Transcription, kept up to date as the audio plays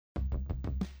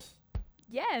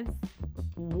Yes.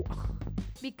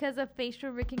 Because of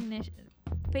facial recognizing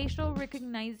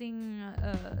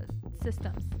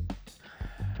systems.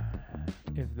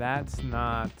 If that's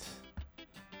not,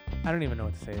 I don't even know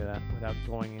what to say to that without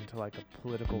going into like a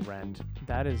political rant.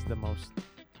 That is the most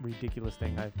ridiculous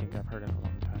thing I think I've heard in a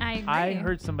long time. I agree. I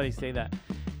heard somebody say that,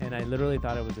 and I literally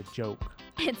thought it was a joke.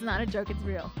 It's not a joke. It's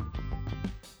real.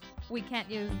 We can't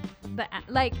use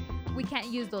we can't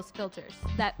use those filters.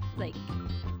 That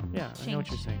Yeah, change. I know what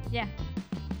you're saying. Yeah.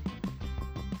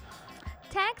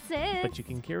 Taxes. But you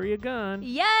can carry a gun.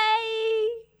 Yay!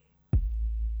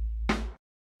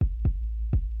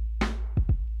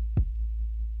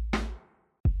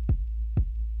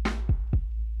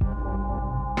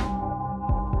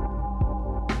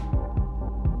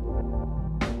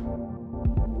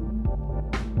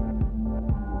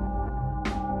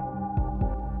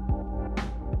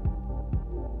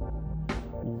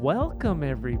 Welcome,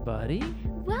 everybody.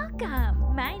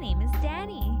 Welcome. My name is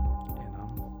Danny. And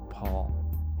I'm Paul.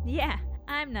 Yeah,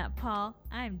 I'm not Paul.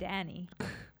 I'm Danny.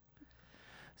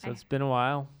 So it's been a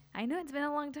while. I know it's been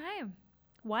a long time.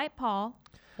 Why, Paul?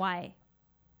 Why?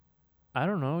 I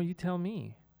don't know. You tell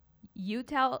me. You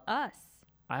tell us.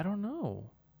 I don't know.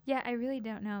 Yeah, I really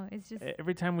don't know. It's just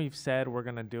Every time we've said we're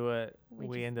gonna do it,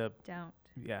 we end up don't.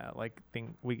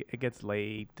 it gets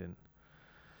late, and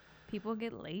People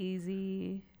get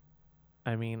lazy.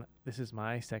 I mean, this is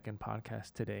my second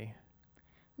podcast today,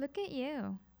 Look at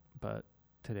you. but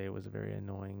today was a very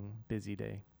annoying, busy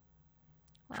day.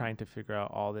 Wow. Trying to figure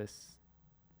out all this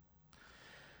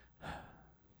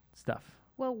stuff.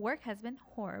 Well, work has been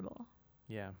horrible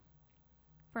Yeah,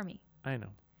 for me. I know.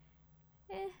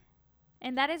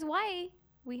 And that is why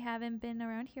we haven't been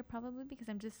around here, probably because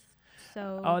I'm just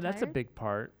so Oh, that's a tired. big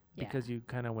part Yeah. because you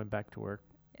kind of went back to work.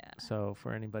 Yeah. So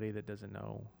for anybody that doesn't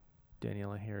know,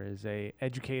 Daniela here is a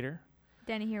educator.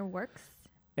 Danny here works.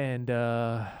 And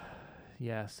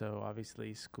yeah, so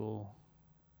obviously school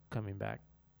coming back.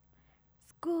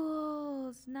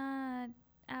 School's not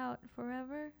out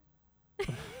forever.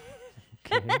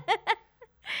 Okay.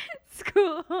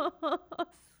 School's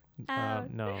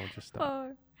out No, just stop.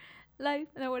 for life.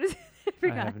 No, what is it? I I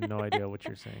forgot. have no idea what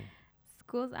you're saying.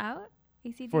 School's out?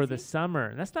 ACDC? For the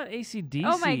summer. That's not AC/DC.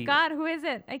 Oh my God, who is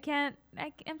it? I'm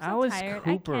so Alice tired.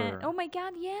 Cooper. I can't. Oh my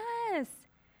God, yes.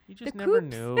 You just The never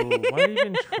Coops. knew. Why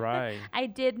even try? I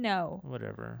did know.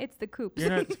 Whatever. It's the Coops. You're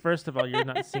not. First of all, you're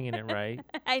not singing it right.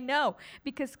 I know,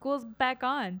 because school's back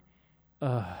on.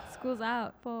 Ugh. School's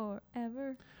out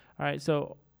forever. All right,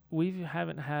 so we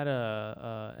haven't had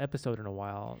a episode in a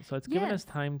while, so it's given us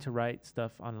Yes. time to write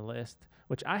stuff on a list,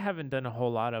 which I haven't done a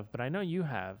whole lot of, but I know you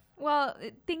have. Well,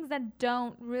 things that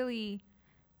don't really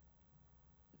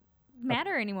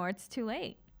matter anymore. It's too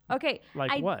late. Okay.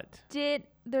 Like what?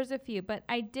 There's a few, but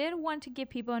I did want to give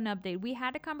people an update. We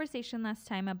had a conversation last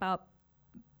time about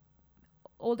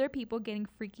older people getting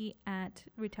freaky at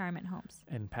retirement homes.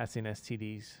 And passing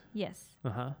STDs. Yes.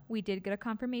 Uh-huh. We did get a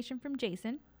confirmation from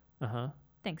Jason. Uh-huh.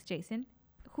 Thanks, Jason.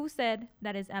 Who said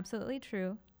that is absolutely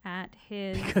true at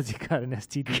his... Because you got an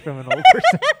STD from an old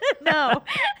person. No.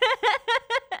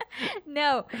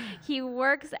 No. He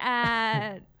works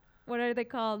at... What are they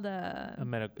called?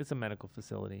 It's a medical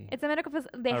facility. It's a medical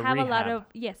facility. They A have a lot rehab. of...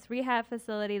 Yes, rehab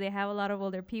facility. They have a lot of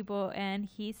older people. And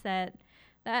he said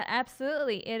that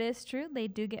absolutely, it is true. They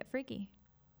do get freaky.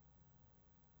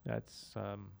 That's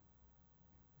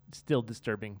still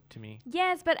disturbing to me.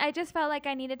 Yes, but I just felt like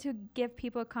I needed to give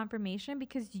people confirmation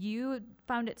because you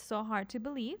found it so hard to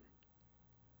believe.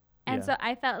 And Yeah. so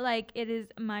I felt like it is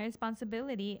my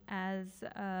responsibility as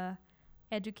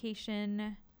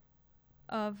education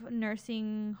of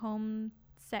nursing home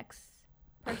sex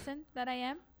person that I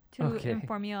am to Okay.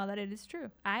 inform you all that it is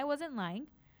true. I wasn't lying.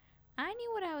 I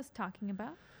knew what I was talking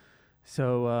about.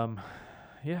 So,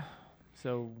 yeah.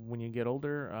 So when you get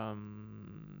older,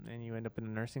 and you end up in a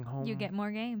nursing home, You get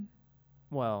more game.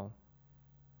 Well,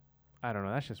 I don't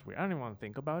know. That's just weird. I don't even want to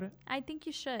think about it. I think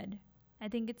you should. I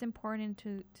think it's important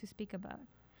to speak about.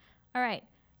 All right.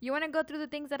 You want to go through the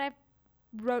things that I've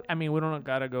wrote? I mean, we don't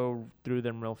gotta go through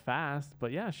them real fast,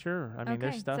 but yeah, sure. I mean,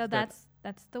 there's stuff. So that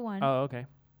that's the one. Oh, okay.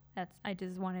 I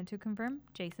just wanted to confirm.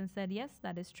 Jason said yes,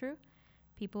 that is true.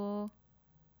 People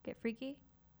get freaky.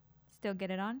 Still get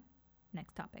it on.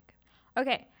 Next topic.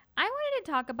 Okay. I wanted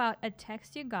to talk about a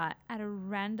text you got at a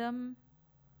random...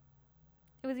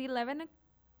 It was 11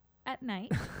 at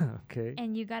night. Okay.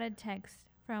 And you got a text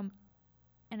from,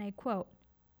 and I quote,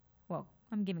 well,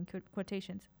 I'm giving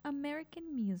quotations,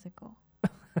 American Musical.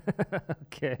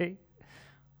 Okay.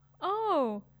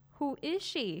 Oh, who is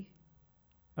she?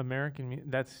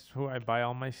 That's who I buy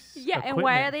all my Yeah, and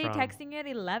why are they from. texting you at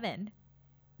 11?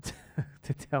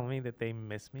 to tell me that they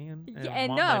miss me and Yeah, and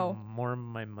want no. more of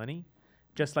my money,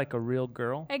 just like a real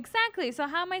girl. Exactly. So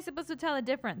how am I supposed to tell a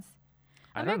difference?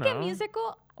 I don't American know.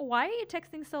 Musical, why are you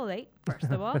texting so late, first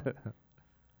of all?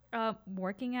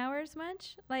 Working hours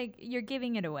much? Like, you're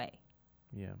giving it away.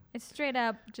 Yeah. It's straight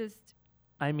up just,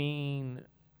 I mean,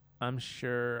 I'm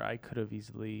sure I could have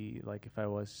easily, like, if I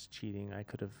was cheating, I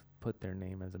could have put their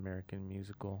name as American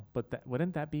Musical. But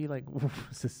wouldn't that be, like,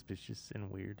 suspicious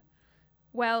and weird?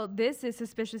 well, this is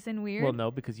suspicious and weird. Well,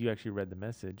 no, because you actually read the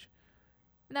message.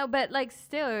 No, but like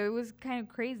still, it was kind of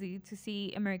crazy to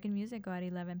see American Musical at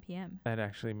 11 p.m. That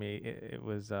actually made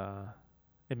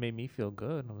it made me feel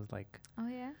good. I was like, Oh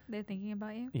yeah, they're thinking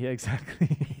about you. yeah,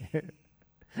 exactly.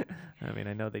 I mean,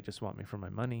 I know they just want me for my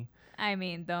money. I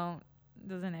mean,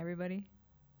 doesn't everybody?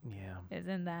 Yeah.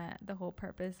 Isn't that the whole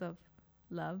purpose of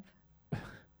love? Is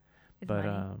But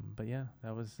money? but yeah,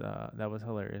 that was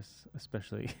hilarious,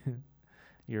 especially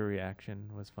your reaction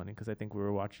was funny because I think we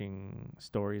were watching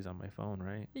stories on my phone,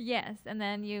 right? Yes, and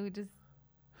then you just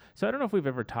So I don't know if we've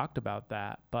ever talked about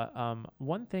that, but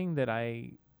one thing that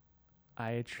I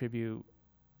attribute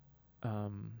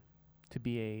to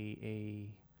be a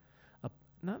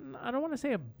not I don't want to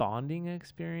say a bonding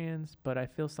experience, but I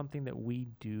feel something that we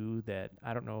do that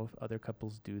I don't know if other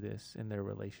couples do this in their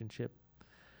relationship,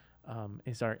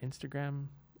 is our Instagram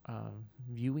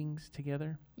viewings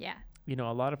together. yeah. You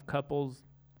know, a lot of couples,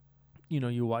 you know,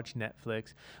 you watch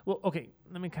Netflix. Well, okay,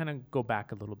 let me kind of go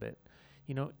back a little bit.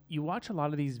 You know, you watch a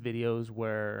lot of these videos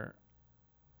where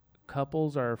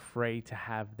couples are afraid to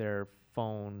have their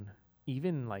phone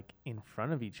even like in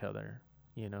front of each other,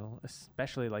 you know,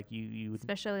 especially like you would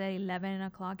Especially at 11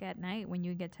 o'clock at night when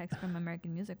you get text from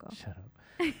American Musical. shut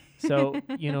up. So,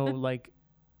 you know, like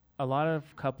a lot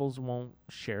of couples won't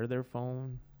share their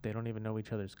phone. They don't even know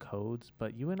each other's codes,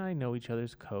 but you and I know each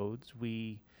other's codes.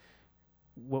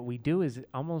 What we do is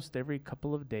almost every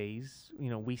couple of days, you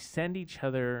know, we send each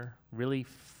other really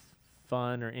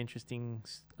fun or interesting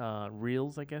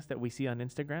reels, I guess, that we see on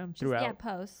Instagram throughout. Yeah,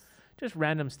 posts. Just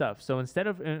random stuff. So instead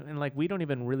of, and like, we don't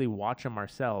even really watch them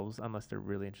ourselves unless they're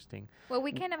really interesting. Well,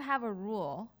 we kind of have a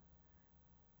rule.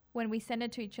 When we send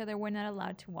it to each other, we're not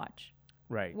allowed to watch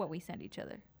Right. what we send each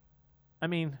other. I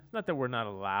mean, not that we're not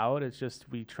allowed. It's just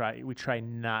we try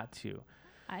not to.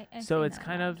 I So say it's not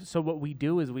kind allowed. of, so what we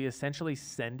do is we essentially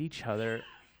send each other.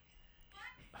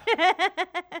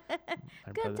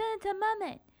 My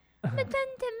brother,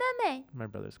 my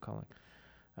brother's calling.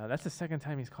 That's the second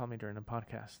time he's called me during a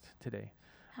podcast today.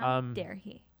 How dare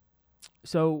he?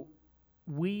 So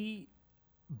we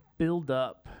build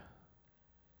up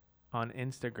on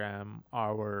Instagram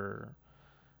our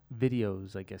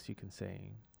videos, I guess you can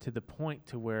say, to the point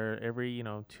to where every, you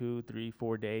know, 2, 3,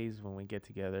 4 days when we get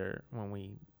together, when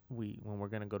we're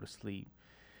gonna go to sleep,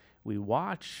 we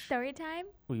watch Story time?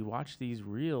 these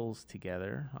reels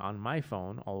together on my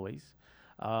phone always.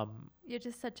 You're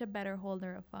just such a better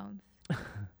holder of phones.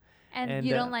 And And,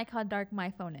 you don't like how dark my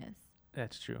phone is.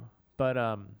 That's true.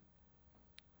 But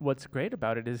what's great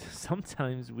about it is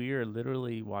sometimes we are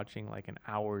literally watching like an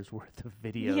hour's worth of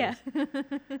videos. Yeah.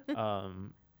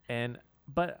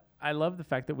 But I love the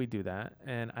fact that we do that,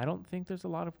 and I don't think there's a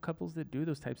lot of couples that do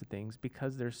those types of things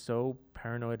because they're so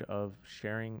paranoid of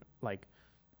sharing, like,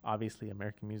 obviously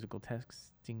American Musical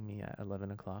texting me at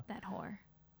 11 o'clock. That whore.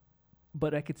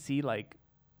 But I could see, like,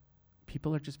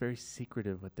 people are just very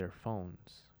secretive with their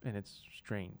phones, and it's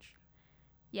strange.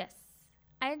 Yes.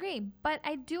 I agree. But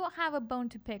I do have a bone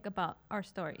to pick about our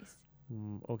stories.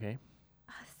 Okay.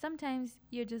 Sometimes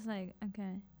you're just like,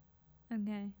 okay.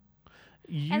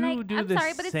 You And like, do I'm the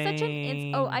sorry, but it's such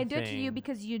an I do it to you thing.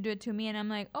 because you do it to me, and I'm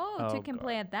like, oh, Oh, two can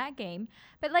play God. at that game,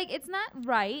 but like, it's not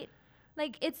right.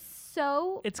 Like, it's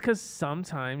so It's because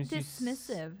sometimes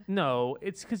dismissive. No,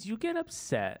 it's because you get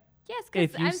upset. Yes,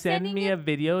 because If you I'm send sending me it. a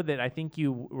video that I think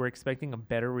you were expecting a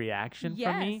better reaction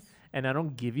from me, Yes. and I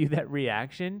don't give you that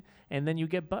reaction, and then you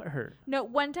get butthurt. No,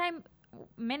 one time,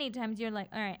 many times you're like,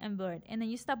 all right, I'm bored, and then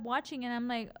you stop watching, and I'm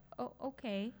like, oh,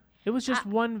 okay. It was just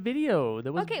one video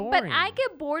that was Okay, boring. but I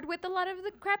get bored with a lot of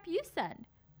the crap you said.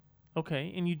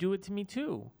 Okay, and you do it to me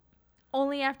too.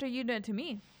 Only after you do it to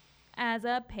me. As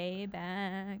a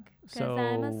payback. Because So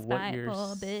I'm a what you're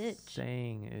spiteful bitch.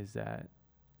 saying is that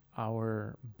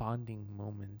our bonding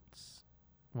moments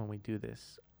when we do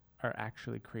this are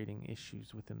actually creating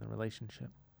issues within the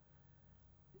relationship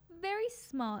Very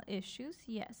small issues,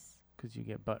 yes. because you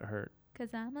get butthurt.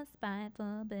 Because I'm a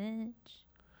spiteful bitch.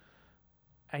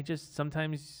 I just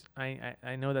sometimes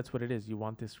I know that's what it is. You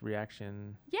want this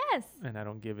reaction, Yes. and I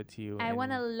don't give it to you. I and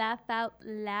want a laugh out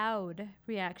loud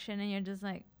reaction, and you're just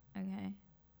like, okay.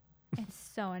 It's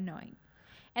so annoying.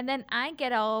 And then I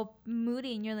get all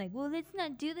moody and you're like, well, let's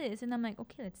not do this. And I'm like,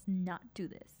 okay, let's not do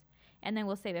this. And then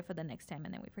we'll save it for the next time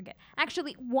and then we forget.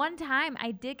 Actually, one time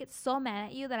I did get so mad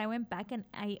at you that I went back and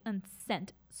I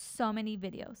unsent so many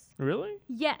videos. Really?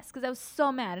 Yes, because I was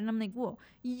so mad. And I'm like, whoa,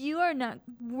 you are not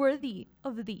worthy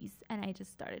of these. And I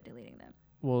just started deleting them.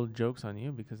 Well, joke's on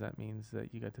you because that means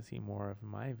that you got to see more of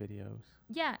my videos.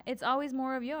 Yeah, it's always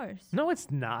more of yours. No,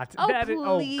 it's not. Oh,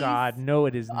 Oh, God. No,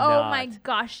 it is not. Oh, my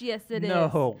gosh. Yes, it is.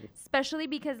 No. Especially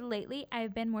because lately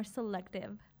I've been more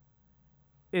selective.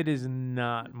 It is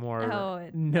not more. Oh,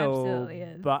 it no, absolutely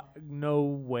is. But no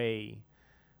way.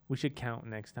 We should count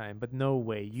next time, but no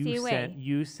way.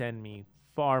 You send me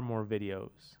far more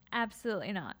videos.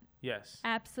 Absolutely not. Yes.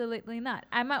 Absolutely not.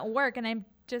 I'm at work and I'm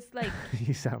just like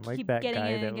You sound like keep that getting guy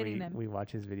it and that getting them. we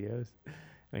watch his videos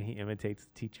when he imitates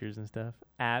teachers and stuff.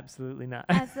 Absolutely not.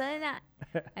 Absolutely not.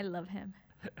 I love him.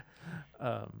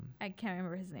 Um. I can't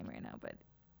remember his name right now, but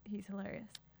he's hilarious.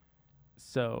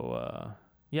 So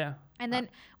yeah. And then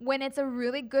when it's a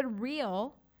really good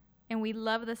reel and we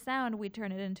love the sound, we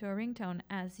turn it into a ringtone,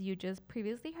 as you just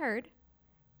previously heard.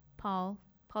 Paul's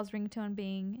ringtone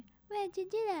being, why'd you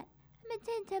do that? I'm a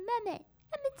Tinta Mummy.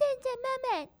 I'm a Tinta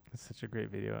Mummy. It's such a great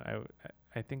video.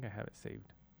 I think I have it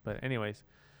saved. But anyways.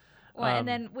 Well, and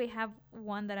then we have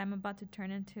one that I'm about to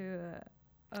turn into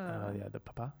yeah, the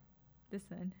papa. this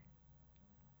one.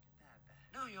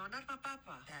 No, you're not my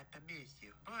papa. That miss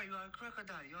you. Boy, you are a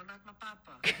crocodile. You're not my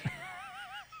papa.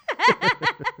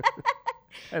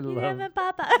 You're my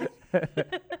papa.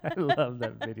 I love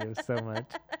that video so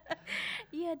much.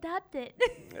 You adopted.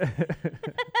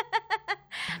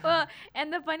 Well,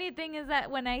 and the funny thing is that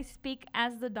when I speak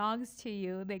as the dogs to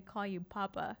you, they call you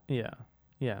Papa. Yeah.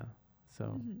 Yeah.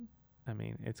 So, I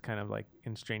mean, it's kind of like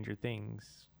in Stranger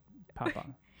Things, Papa.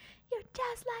 You're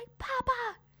just like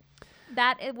Papa.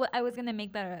 I was going to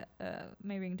make that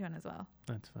my ringtone as well.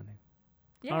 That's funny.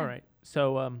 Yeah. All right.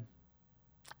 So,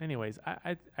 anyways,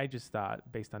 I just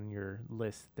thought, based on your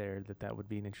list there, that would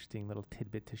be an interesting little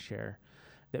tidbit to share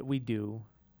that we do,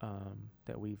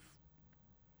 that we've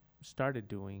started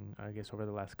doing, I guess, over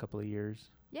the last couple of years.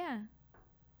 Yeah.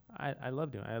 I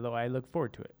love doing it. I look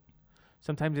forward to it.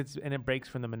 Sometimes it breaks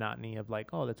from the monotony of like,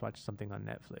 oh, let's watch something on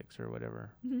Netflix or whatever.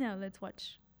 No, let's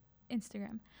watch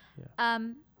Instagram. Yeah.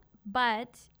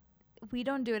 But we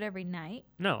don't do it every night.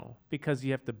 No, because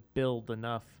you have to build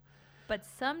enough. But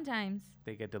sometimes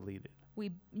they get deleted. We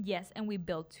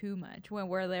build too much when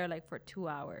we're there like for 2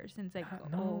 hours. And it's like,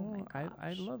 oh my gosh.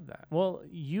 I love that. Well,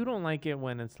 you don't like it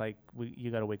when it's like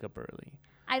you got to wake up early.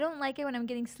 I don't like it when I'm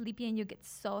getting sleepy and you get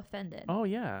so offended. Oh,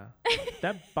 yeah.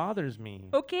 That bothers me.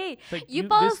 Okay. Like you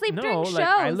fall asleep during shows.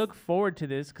 I look forward to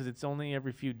this because it's only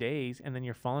every few days and then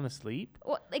you're falling asleep.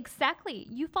 Well, exactly.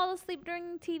 You fall asleep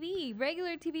during TV,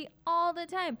 regular TV all the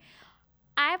time.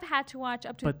 I've had to watch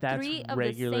up to 3 of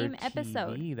the same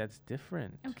episode. That's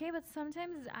different. Okay, but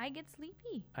sometimes I get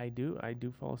sleepy. I do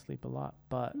fall asleep a lot,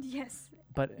 but yes.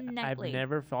 But nightly. I've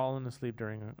never fallen asleep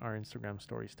during our Instagram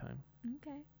stories time.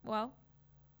 Okay. Well,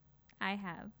 I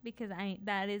have, because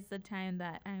that is the time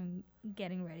that I'm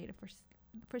getting ready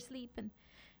for sleep, and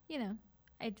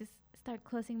I just start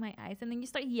closing my eyes and then you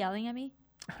start yelling at me.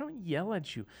 I don't yell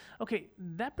at you. Okay,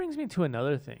 that brings me to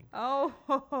another thing.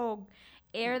 Oh,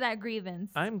 air that grievance.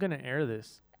 I'm going to air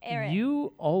this. Air it.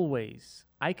 You always,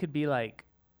 I could be like,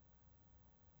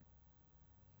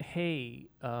 hey,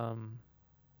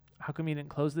 how come you didn't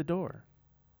close the door?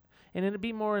 And it'd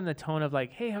be more in the tone of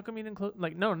like, hey, how come you didn't close?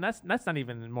 Like, no, that's not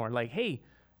even more. Like, hey,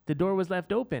 the door was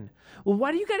left open. Well,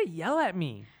 why do you got to yell at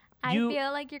me? I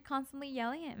feel like you're constantly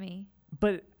yelling at me.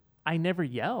 But I never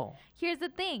yell. Here's the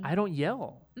thing. I don't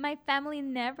yell. My family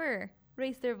never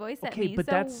raised their voice at me. Okay, but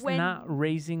so that's not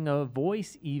raising a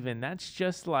voice even. That's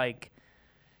just like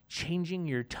changing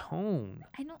your tone.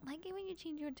 I don't like it when you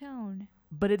change your tone.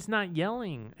 But it's not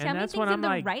yelling. Tell and me that's things when in I'm the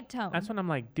like, right tone. That's when I'm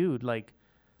like, dude, like,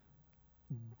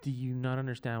 do you not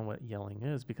understand what yelling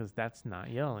is? Because that's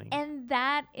not yelling. And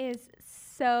that is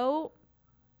so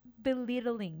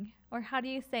belittling, or how do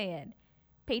you say it?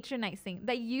 Patronizing,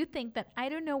 that you think that I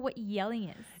don't know what yelling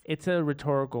is. It's a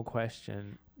rhetorical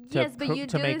question. Yes, but you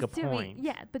to do make this a to point. me.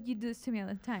 Yeah, but you do this to me all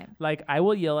the time. Like, I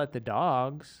will yell at the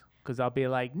dogs because I'll be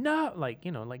like, no, like,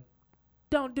 like,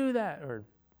 don't do that, or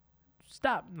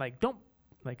stop, like, don't,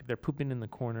 like, they're pooping in the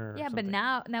corner. Yeah, or but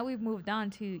something. now we've moved on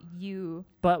to you.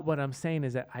 But what I'm saying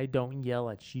is that I don't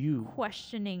yell at you.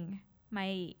 Questioning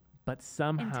my But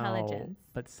somehow, intelligence.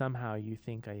 you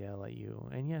think I yell at you,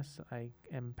 and yes, I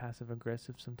am passive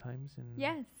aggressive sometimes. And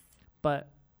yes.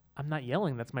 But I'm not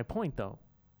yelling. That's my point, though.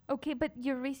 Okay, but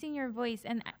you're raising your voice,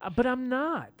 and But I'm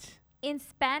not. in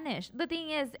Spanish. The thing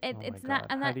is, Oh my it's not. God.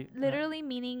 I'm How not do you- literally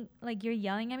meaning like you're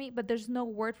yelling at me, but there's no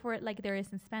word for it like there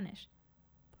is in Spanish.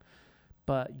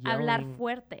 But Hablar yelling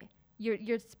fuerte.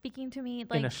 You're speaking to me in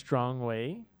like, a strong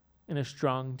way, in a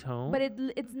strong tone. but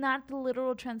it's not the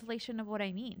literal translation of what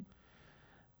I mean.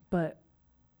 But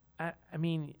I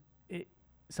mean, it.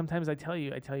 Sometimes I tell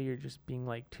you you're just being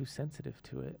like too sensitive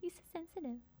to it. He's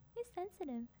sensitive. He's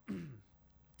sensitive.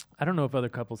 I don't know if other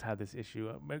couples have this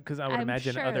issue because I would I'm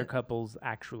imagine sure. other couples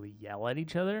actually yell at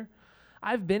each other.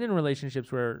 I've been in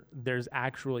relationships where there's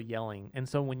actual yelling, and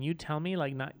so when you tell me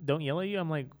like don't yell at you, I'm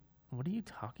like, what are you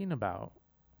talking about?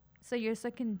 So you're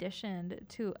so conditioned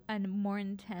to a more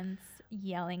intense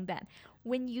yelling that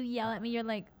when you yell at me, you're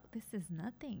like, this is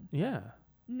nothing. Yeah.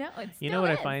 No, it's You know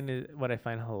what I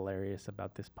find hilarious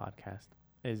about this podcast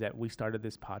is that we started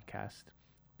this podcast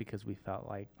because we felt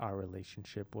like our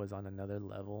relationship was on another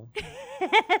level.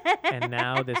 And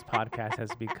now this podcast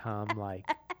has become like,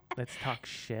 let's talk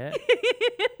shit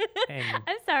and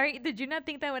I'm sorry. Did you not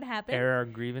think that would happen? air our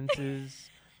grievances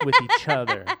with each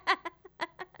other.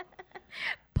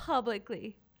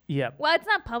 Publicly. Yep. Well, it's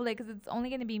not public because it's only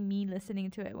going to be me listening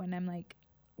to it when I'm like,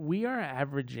 We are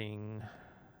averaging,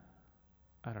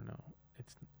 I don't know.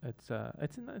 It's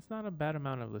not a bad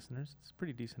amount of listeners. It's a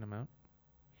pretty decent amount.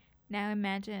 now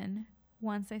imagine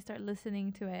once I start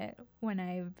listening to it when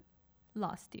I've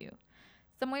lost you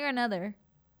some way or another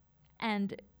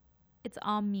and it's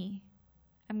all me.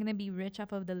 I'm going to be rich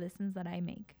off of the listens that I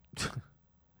make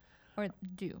or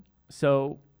do.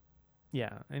 So,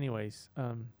 yeah. Anyways,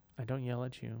 I don't yell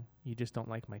at you. You just don't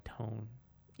like my tone.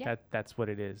 Yeah. That's what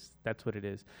it is. That's what it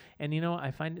is. And you know,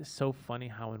 I find it so funny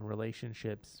how in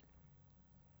relationships,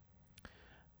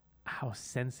 how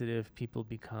sensitive people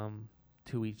become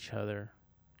to each other,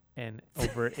 and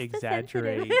over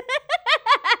exaggerate.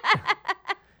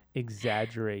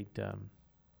 exaggerate.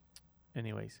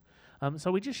 Anyways,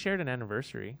 so we just shared an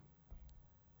anniversary.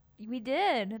 We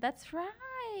did. That's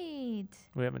right.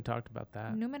 We haven't talked about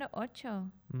that. Número 8.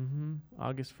 Mm-hmm.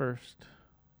 August 1st,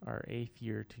 our 8th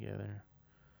year together.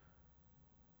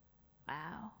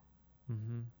 Wow.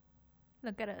 Mm-hmm.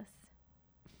 Look at us.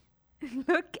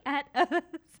 Look at us.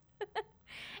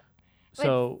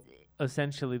 So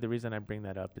essentially, the reason I bring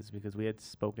that up is because we had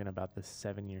spoken about the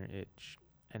 7-year itch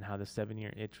and how the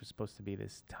 7-year itch was supposed to be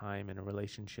this time in a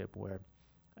relationship where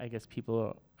I guess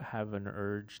people have an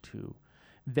urge to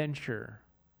venture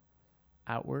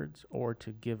outwards or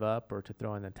to give up or to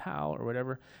throw in the towel or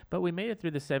whatever. But we made it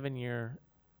through the 7-year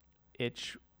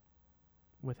itch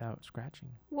without scratching.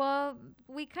 Well,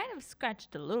 we kind of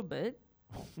scratched a little bit.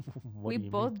 What We do you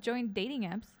both mean? joined dating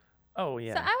apps. Oh,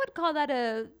 yeah. So I would call that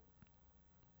a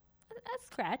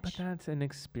scratch. But that's an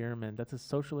experiment. That's a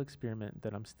social experiment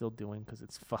that I'm still doing because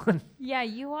it's fun. Yeah,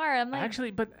 you are. I'm like,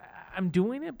 Actually, but I'm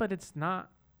doing it, but it's not.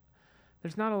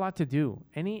 There's not a lot to do.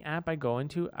 Any app I go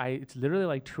into, it's literally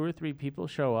like 2 or 3 people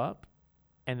show up,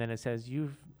 and then it says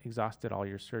you've exhausted all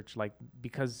your search. Like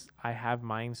because I have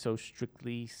mine so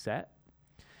strictly set,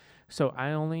 so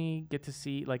I only get to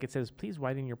see like it says please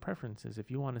widen your preferences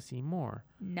if you want to see more.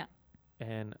 no.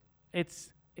 And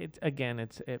it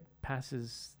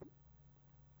passes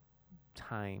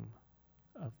time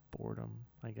of boredom,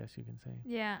 I guess you can say.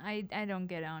 Yeah, I don't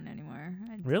get on anymore.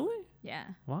 Really? Yeah.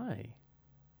 Why?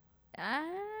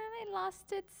 I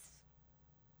lost its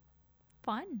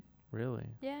fun. Really?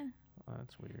 Yeah. Oh,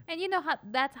 that's weird. And you know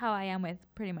that's how I am with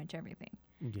pretty much everything.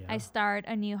 Yeah. I start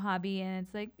a new hobby and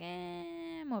it's like,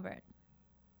 I'm over it.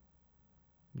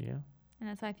 Yeah. And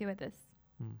that's how I feel with this.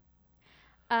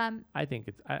 Hmm. I think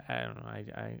it's. I don't know.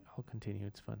 I'll continue.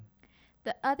 It's fun.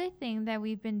 The other thing that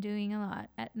we've been doing a lot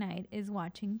at night is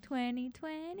watching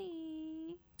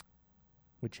 2020.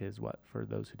 Which is what for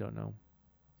those who don't know.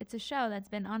 It's a show that's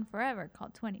been on forever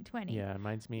called 2020. Yeah, it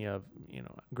reminds me of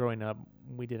growing up.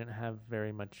 We didn't have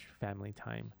very much family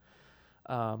time,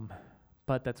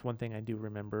 but that's one thing I do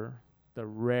remember: the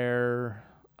rare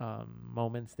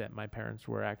moments that my parents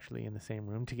were actually in the same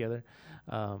room together.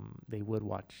 They would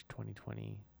watch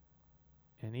 2020.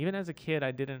 And even as a kid,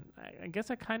 I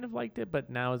guess I kind of liked it, but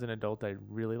now as an adult, I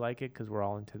really like it because we're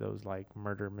all into those like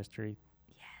murder mystery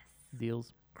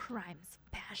deals. Crimes,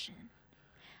 passion.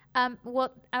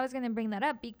 Well, I was going to bring that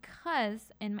up because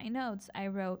in my notes, I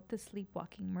wrote the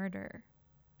sleepwalking murder.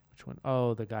 Which one?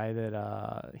 Oh, the guy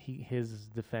that his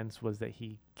defense was that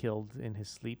he killed in his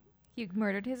sleep. He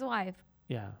murdered his wife.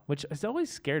 Yeah, which has always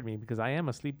scared me because I am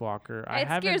a sleepwalker. It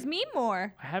scares me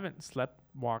more. I haven't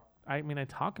walked. I mean, I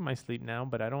talk in my sleep now,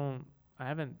 but I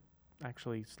haven't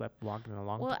actually slept walked in a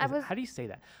long time. How do you say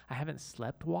that? I haven't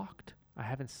slept walked. I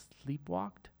haven't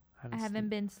sleepwalked. I haven't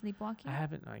been sleepwalking. I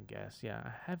haven't, I guess. Yeah.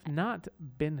 I have not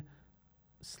been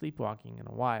sleepwalking in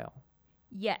a while.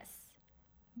 Yes.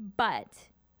 But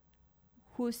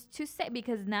who's to say?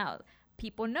 Because now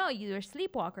people know you're a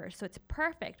sleepwalker. So it's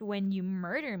perfect when you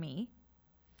murder me.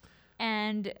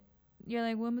 And you're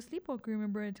like, well, I'm a sleepwalker,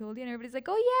 remember I told you? And everybody's like,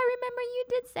 oh, yeah, remember you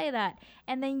did say that.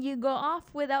 And then you go off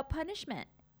without punishment.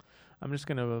 I'm just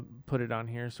going to put it on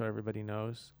here so everybody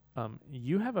knows.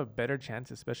 You have a better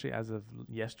chance, especially as of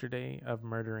yesterday, of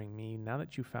murdering me now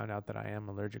that you found out that I am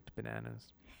allergic to bananas.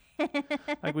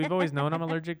 Like, we've always known I'm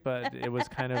allergic, but it was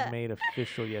kind of made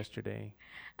official yesterday.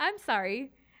 I'm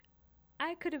sorry.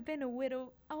 I could have been a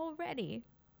widow already.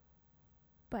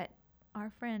 But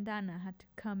our friend Anna had to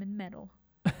come and meddle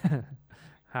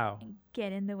How? and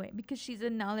get in the way because she's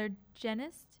an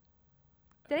allergenist.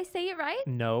 Did I say it right?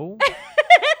 No.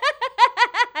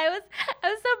 I was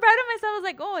so proud of myself. I was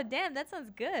like, oh, damn, that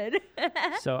sounds good.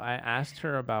 So I asked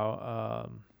her about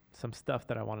some stuff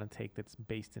that I want to take that's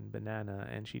based in banana,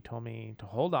 and she told me to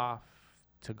hold off,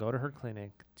 to go to her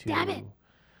clinic Damn it.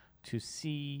 to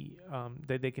see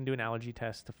that they can do an allergy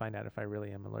test to find out if I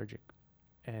really am allergic.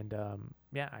 And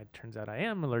yeah, it turns out I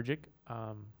am allergic.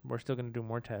 We're still going to do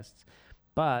more tests,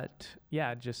 but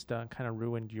yeah, it just kind of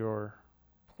ruined your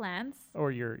Plans.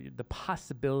 or the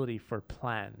possibility for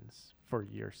plans for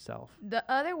yourself. The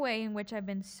other way in which I've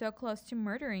been so close to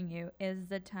murdering you is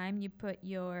the time you put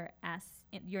your ass,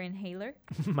 your inhaler.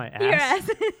 My ass. Your ass.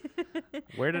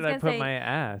 Where did I put my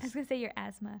ass? I was going to say your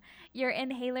asthma. Your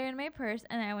inhaler in my purse,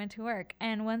 and I went to work.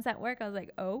 And once at work, I was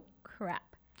like, oh,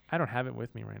 crap. I don't have it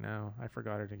with me right now. I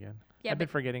forgot it again. Yeah, I've been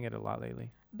forgetting it a lot lately.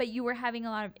 But you were having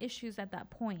a lot of issues at that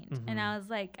point. Mhm. And I was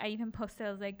like, I even posted,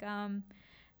 I was like,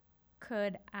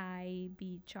 could I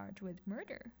be charged with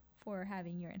murder for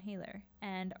having your inhaler?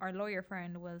 And our lawyer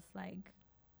friend was like,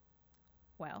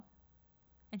 well,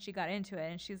 and she got into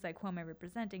it and she's like, who am I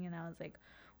representing? And I was like,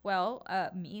 well,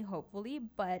 me, hopefully,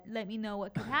 but let me know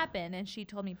what could happen. And she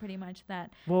told me pretty much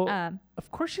that, Well,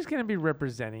 of course she's going to be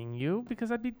representing you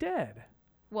because I'd be dead.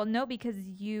 well, no, because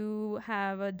you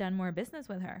have done more business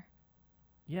with her.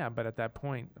 Yeah, but at that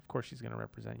point, of course she's going to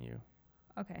represent you.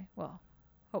 Okay, well,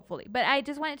 hopefully. But I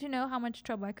just wanted to know how much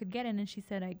trouble I could get in, and she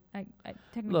said I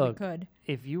technically Look, could.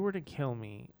 If you were to kill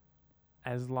me,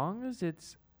 as long as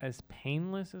it's as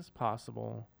painless as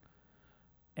possible,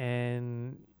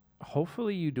 and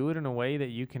hopefully you do it in a way that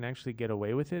you can actually get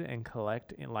away with it and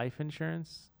collect life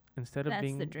insurance instead of That's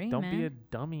being, the dream, don't be man. a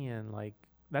dummy. And like,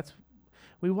 that's,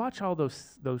 we watch all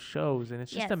those shows and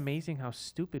it's just Yes. amazing how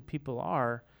stupid people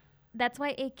are. That's why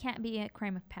it can't be a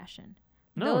crime of passion.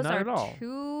 No, Those not are at all.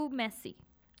 too messy.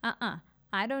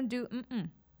 I don't do,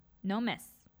 no mess,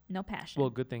 no passion. Well,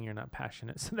 good thing you're not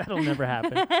passionate, so that'll never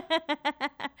happen.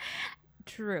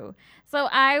 True. So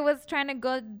I was trying to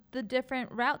go the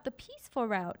different route, the peaceful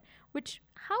route, which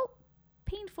how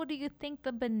painful do you think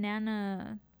the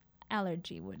banana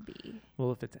allergy would be?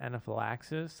 Well, if it's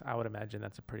anaphylaxis, I would imagine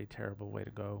that's a pretty terrible way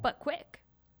to go. But quick.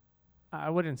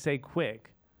 I wouldn't say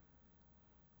quick.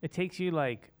 It takes you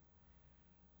like,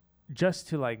 just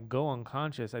to like go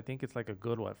unconscious, I think it's like a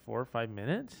good, 4 or 5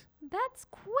 minutes? That's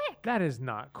quick. That is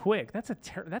not quick. That's a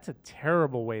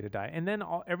terrible way to die. And then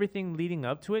everything leading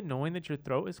up to it, knowing that your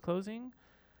throat is closing,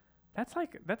 that's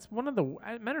one of the,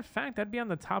 matter of fact, that'd be on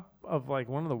the top of like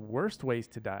one of the worst ways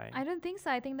to die. I don't think so.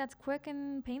 I think that's quick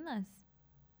and painless.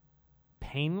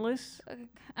 Painless?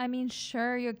 I mean,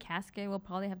 sure, your casket will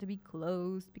probably have to be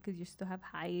closed because you still have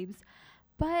hives,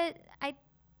 but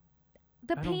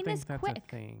the I pain don't think is that's quick. a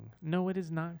thing. No, it is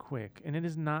not quick, and it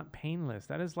is not painless.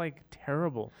 That is like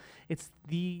terrible. It's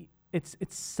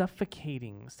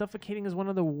suffocating. Suffocating is one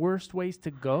of the worst ways to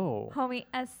go. Homie,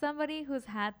 as somebody who's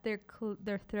had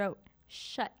their throat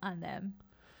shut on them,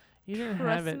 You didn't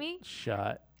trust have it me?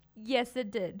 shut. Yes, it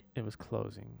did. It was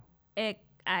closing. I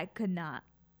could not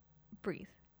breathe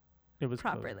It was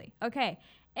properly. Okay.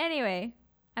 Anyway,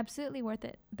 absolutely worth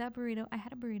it. That burrito, I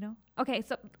had a burrito. Okay,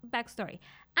 so backstory.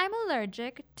 I'm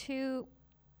allergic to.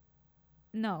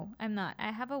 No, I'm not.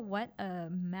 I have an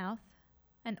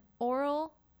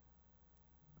oral.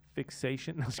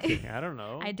 Fixation. No, just kidding. I don't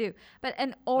know. I do, but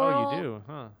an oral. Oh, you do,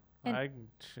 huh? an- I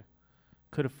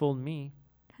could have fooled me.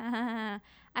 I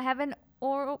have an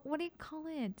oral. What do you call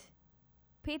it?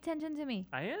 Pay attention to me.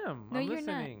 I am. No, I'm you're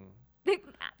not. listening.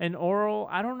 An oral.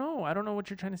 I don't know. I don't know what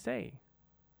you're trying to say.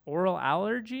 Oral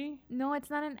allergy? No, it's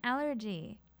not an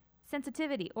allergy.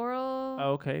 Sensitivity. Oral.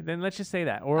 Oh, okay, then let's just say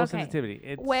that oral Okay. sensitivity.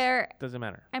 It Where doesn't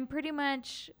matter. I'm pretty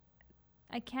much.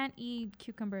 I can't eat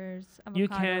cucumbers. Avocados. You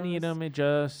can eat them.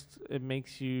 It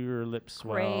makes your lips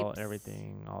swell, Grapes.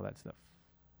 everything, all that stuff.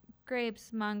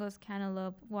 Grapes, mangoes,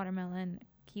 cantaloupe, watermelon,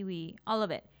 kiwi, all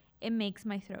of it. It makes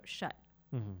my throat shut.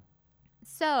 Mm-hmm.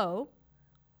 So,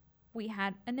 we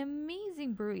had an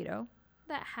amazing burrito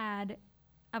that had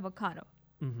avocado.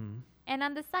 Mm-hmm. And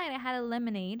on the side, I had a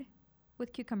lemonade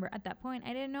with cucumber. At that point,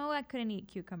 I didn't know I couldn't eat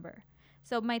cucumber.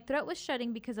 So my throat was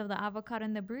shutting because of the avocado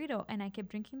in the burrito, and I kept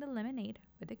drinking the lemonade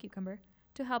with the cucumber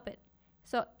to help it.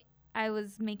 So I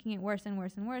was making it worse and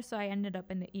worse and worse, so I ended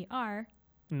up in the ER.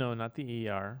 No, not the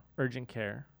ER. Urgent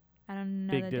care. I don't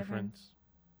know Big the difference.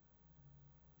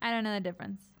 I don't know the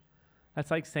difference.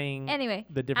 That's like saying Anyway,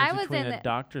 the difference I was between in a the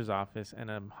doctor's office and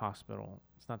a hospital.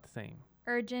 It's not the same.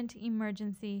 urgent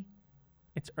emergency.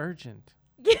 It's urgent.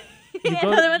 I thought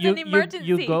it was an emergency.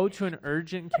 You go to an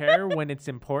urgent care when it's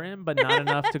important, but not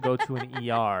enough to go to an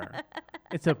ER.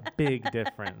 It's a big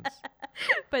difference.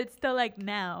 But it's still like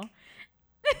now.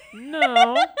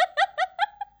 No.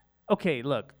 Okay,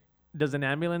 look. Does an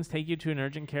ambulance take you to an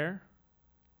urgent care?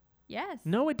 Yes.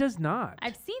 No, it does not.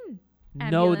 I've seen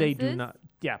No, they do ambulances. not.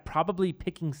 Yeah, probably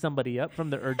picking somebody up from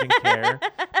the urgent care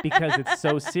because it's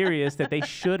so serious that they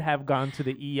should have gone to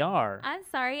the ER. I'm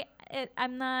sorry.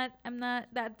 I'm not.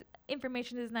 That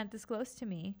information is not disclosed to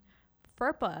me.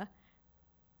 FERPA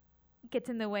gets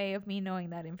in the way of me knowing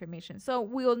that information, so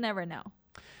we'll never know.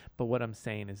 But what I'm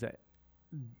saying is that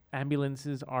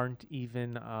ambulances aren't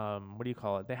even, what do you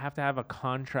call it? They have to have a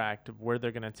contract of where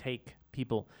they're going to take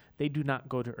people. They do not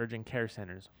go to urgent care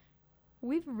centers.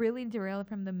 We've really derailed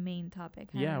from the main topic.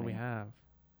 Yeah, haven't we have.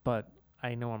 But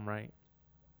I know I'm right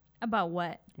About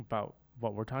what? about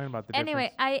what we're talking about. Anyway,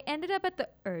 Difference. I ended up at the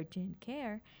urgent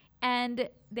care, and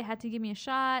they had to give me a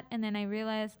shot, and then I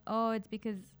realized, oh, it's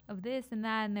because of this and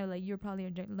that, and they were like, you're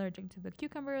probably allergic to the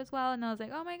cucumber as well, and I was like,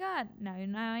 oh my god, now I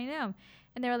know.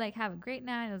 And they were like, have a great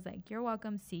night. I was like, you're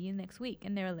welcome, see you next week.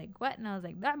 And they were like, what? And I was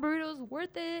like, that burrito's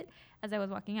worth it, as I was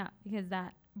walking out, because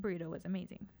that burrito was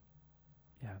amazing.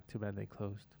 Yeah, too bad they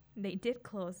closed. They did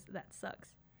close. That sucks.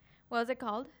 What was it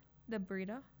called? The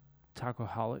burrito?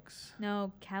 Tacoholics.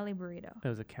 No, Cali burrito. It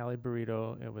was a Cali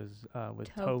burrito. It was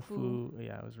with Tofu. tofu.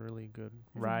 Yeah, it was really good.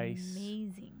 It was Rice.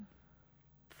 amazing.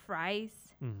 Fries.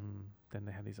 Mm-hmm. Then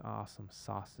they had these awesome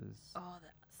sauces. Oh,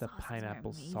 The sauces were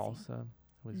pineapple amazing. salsa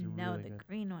was No, really the good.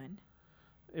 green one.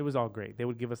 It was all great. They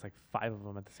would give us like 5 of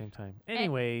them at the same time.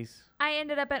 Anyways, I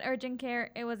ended up at urgent care.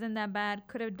 It wasn't that bad.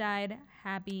 Could have died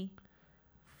happy.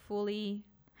 Fully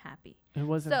happy. it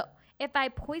wasn't. So if I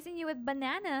poison you with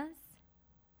bananas,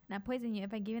 not poison you,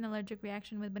 if I give you an allergic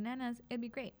reaction with bananas, it'd be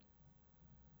great.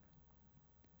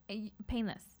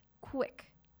 Painless.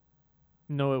 Quick.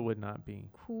 No, it would not be.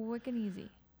 Quick and easy.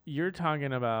 You're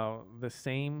talking about the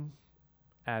same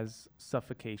as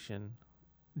suffocation,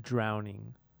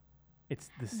 drowning. It's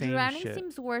the same Drowning shit.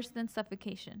 seems worse than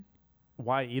suffocation.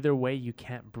 Why? Either way, you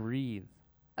can't breathe.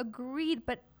 Agreed,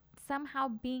 but somehow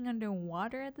being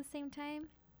underwater at the same time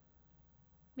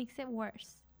makes it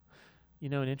worse. You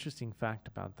know, an interesting fact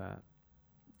about that.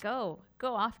 Go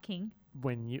off, King.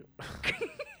 When you...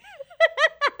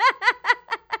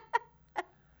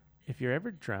 if you're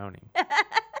ever drowning...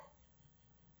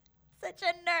 Such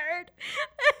a nerd.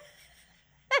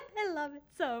 I love it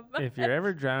so much. if you're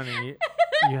ever drowning,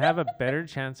 you have a better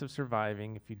chance of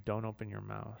surviving if you don't open your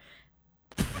mouth.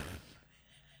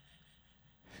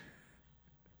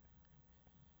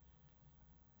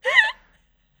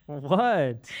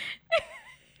 What?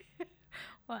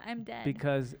 Well, I'm dead.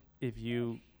 Because if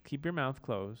you keep your mouth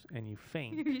closed and you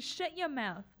faint, You shut your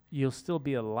mouth. you'll still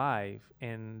be alive,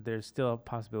 and there's still a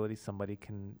possibility somebody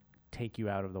can take you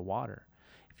out of the water.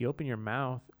 If you open your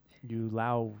mouth, you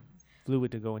allow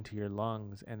fluid to go into your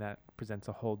lungs, and that presents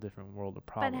a whole different world of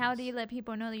problems. But how do you let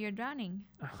people know that you're drowning?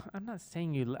 I'm not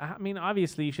saying you... I mean,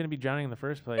 obviously, you shouldn't be drowning in the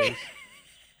first place.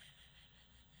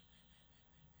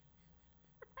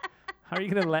 How are you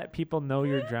going to let people know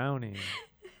you're drowning?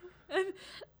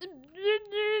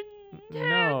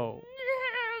 No.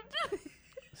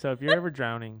 So if you're ever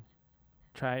drowning,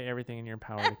 try everything in your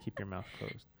power to keep your mouth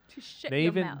closed. To shut They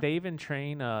your even mouth. they even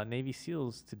train Navy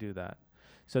SEALs to do that.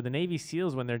 So the Navy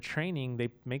SEALs, when they're training, they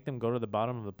make them go to the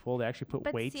bottom of the pool. They actually put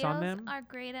But weights seals on them. are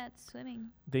great at swimming.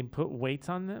 They put weights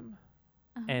on them,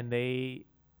 Uh-huh. and they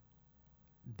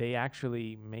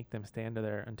actually make them stay under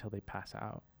there until they pass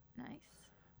out. Nice.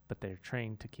 But they're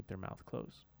trained to keep their mouth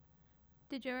closed.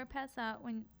 Did you ever pass out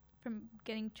from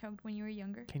getting choked when you were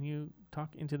younger? Can you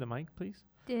talk into the mic, please?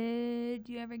 Did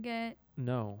you ever get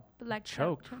No. black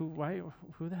Choked. Who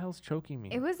the hell's choking me?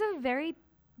 It was a very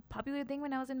popular thing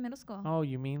when I was in middle school. Oh,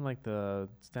 you mean like the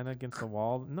stand against the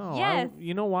wall? No. Yes.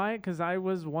 You know why? Because I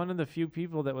was one of the few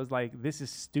people that was like, this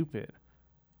is stupid.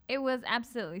 It was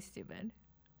absolutely stupid.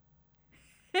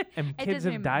 And I kids just have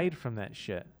remember. died from that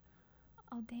shit.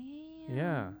 Oh, damn.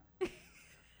 Yeah.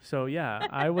 So, yeah,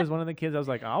 I was one of the kids. I was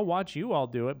like, I'll watch you all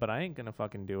do it, but I ain't going to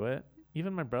fucking do it.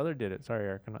 Even my brother did it. Sorry,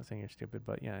 Eric, I'm not saying you're stupid,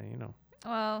 but yeah, you know.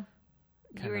 Well,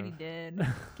 you Kind already of. did.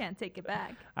 Can't take it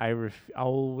back. I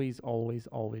always, always,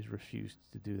 always refused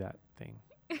to do that thing.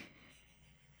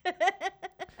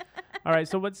 All right,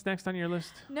 so what's next on your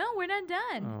list? No, we're not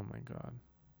done. Oh my God.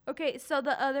 Okay, so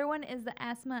the other one is the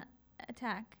asthma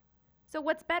attack. So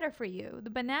what's better for you, the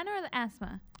banana or the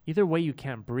asthma? Either way, you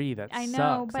can't breathe. That I sucks.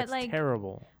 know, but That's like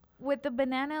terrible. with the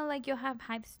banana, like you'll have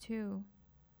hives too,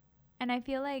 and I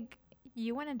feel like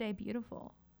you want to die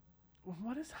beautiful,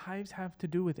 What does hives have to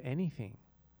do with anything?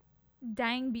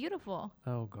 dying beautiful.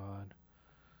 Oh God.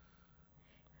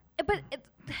 But it's,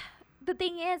 the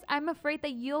thing is, I'm afraid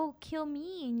that you'll kill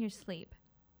me in your sleep.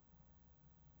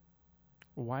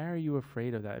 Why are you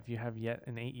afraid of that if you have yet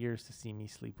in 8 years to see me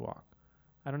sleepwalk?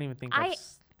 I don't even think I- I've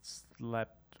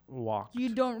slept walked. You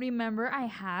don't remember? I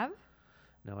have.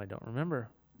 No, I don't remember.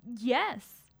 Yes,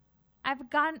 I've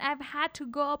had to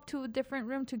go up to a different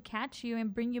room to catch you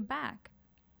and bring you back,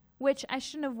 which I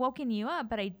shouldn't have woken you up,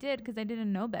 but I did because I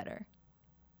didn't know better.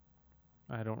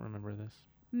 I don't remember this.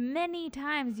 Many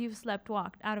times you've slept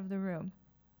walked out of the room.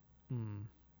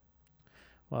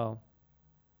 Well,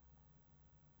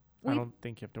 I We've- don't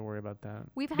think you have to worry about that.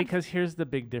 We've had Because here's the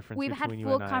big difference we've had between you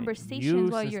full and I. conversations You,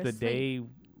 while since you're the asleep. day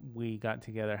we got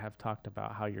together, have talked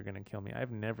about how you're going to kill me.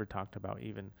 I've never talked about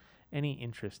even any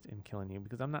interest in killing you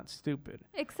because I'm not stupid.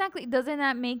 Exactly. Doesn't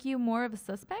that make you more of a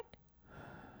suspect?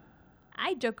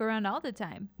 I joke around all the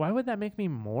time Why would that make me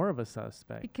more of a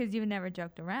suspect? because you've never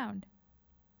joked around.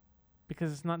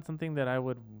 Because it's not something that I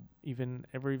would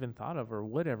ever even thought of or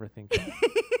would ever think of.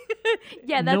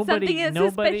 Yeah, that's Nobody- something a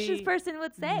nobody- suspicious person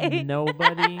would say.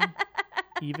 Nobody,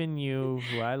 even you,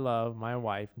 who I love, my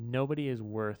wife, nobody is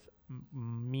worth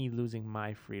me losing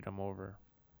my freedom over.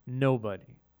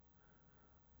 Nobody.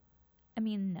 I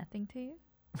mean nothing to you?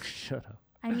 Shut up.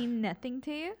 I mean nothing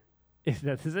to you?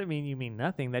 That doesn't mean you mean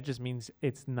nothing. That just means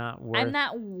it's not worth. I'm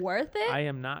not worth it? I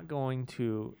am not going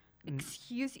to.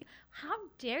 Excuse you. How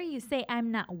dare you say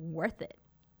I'm not worth it?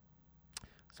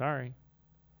 Sorry.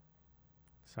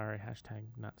 Sorry. Hashtag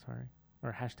not sorry.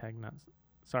 Or hashtag not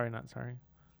sorry, not sorry.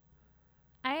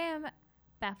 I am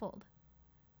baffled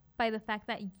by the fact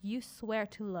that you swear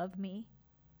to love me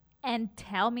and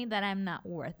tell me that I'm not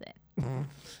worth it.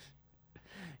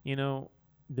 You know,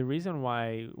 the reason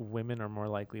why women are more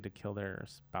likely to kill their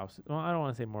spouses, well, I don't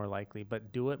want to say more likely,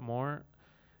 but do it more.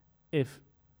 If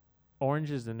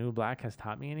Orange is the New Black has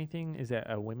taught me anything, is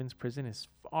that a women's prison is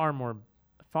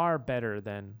far better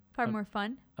than Far more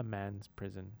fun. a man's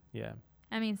prison. Yeah.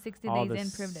 I mean, 60 All Days the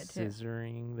In proved it too.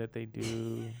 scissoring that they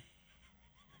do.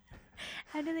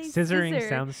 How do they Scissoring scissor?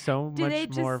 sounds so Do they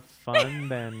much more just- fun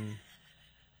than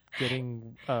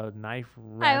getting a knife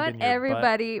rammed I in want your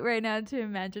everybody right now to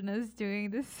imagine us doing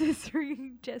the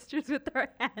scissoring gestures with our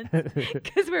hands butt.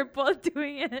 because we're both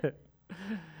doing it.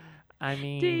 I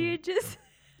mean, Do you just...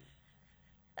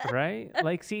 right?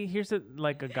 Like, see, here's a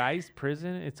guy's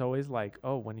prison. It's always like,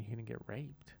 oh, when are you gonna get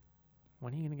raped?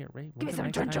 When are you gonna get raped? Give me When's the some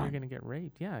next time chun-chun. you're gonna get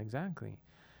raped? Yeah, exactly.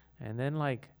 And then,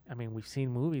 like, I mean, we've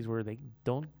seen movies where they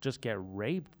don't just get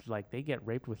raped, like they get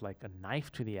raped with like a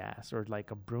knife to the ass or like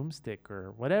a broomstick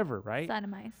or whatever, right?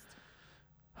 Sodomized.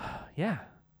 Yeah.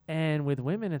 And with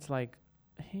women, it's like,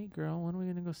 hey, girl, when are we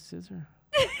gonna go scissor?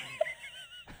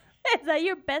 Is that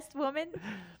your best woman?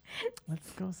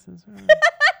 Let's go scissor.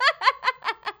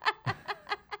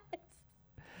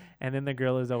 And then the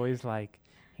girl is always like,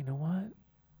 you know what?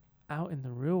 Out in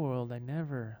the real world, I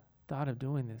never thought of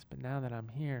doing this, but now that I'm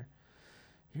here,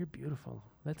 you're beautiful.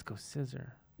 Let's go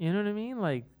scissor. You know what I mean?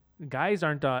 Like, guys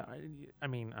aren't, I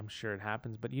mean, I'm sure it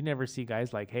happens, but you never see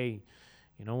guys like, hey,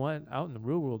 you know what? Out in the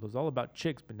real world, it was all about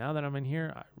chicks, but now that I'm in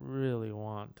here, I really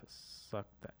want to suck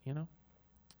that, you know?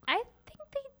 I think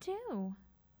they do.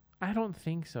 I don't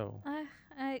think so.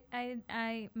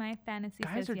 My fantasy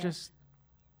Guys says are yes. just,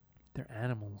 they're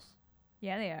animals.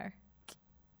 Yeah, they are.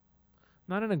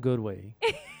 Not in a good way.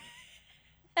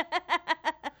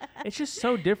 It's just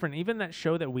so different. Even that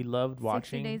show that we loved 60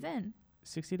 watching. Days In.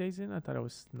 60 days in? I thought it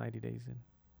was 90 days in.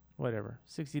 Whatever.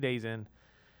 60 days in.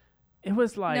 It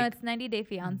was like No, it's 90 Day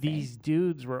Fiancé. these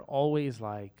dudes were always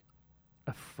like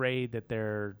afraid that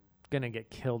they're going to get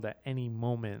killed at any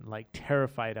moment, like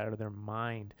terrified out of their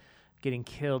mind, getting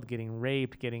killed, getting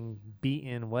raped, getting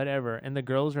beaten, whatever. And the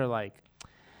girls are like,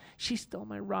 she stole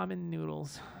my ramen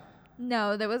noodles.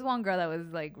 No, there was one girl that was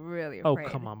like really Oh, afraid.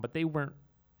 come on. But they weren't.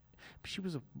 She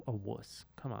was a wuss.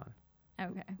 Come on.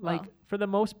 Okay. Like, for the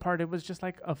most part, it was just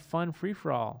like a fun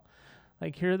free-for-all.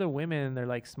 Like, here are the women, they're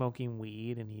like smoking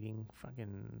weed and eating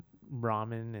fucking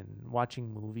ramen and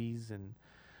watching movies and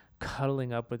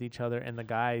cuddling up with each other. And the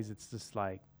guys, it's just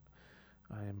like,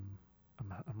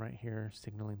 I'm right here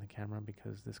signaling the camera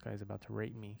because this guy's about to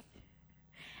rape me.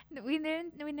 We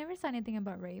never saw anything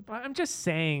about rape. I'm just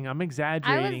saying. I'm I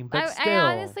exaggerating, but I still.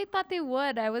 honestly thought they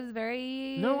would. I was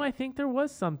very No, I think there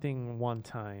was something one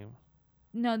time.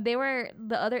 No, the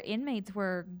other inmates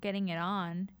were getting it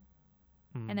on,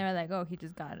 and they were like, "Oh, he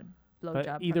just got a blowjob."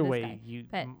 But either from this way, guy.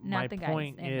 But my not the guys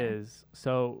point in there. is,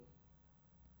 so,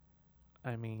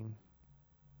 I mean,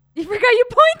 You forgot your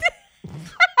point.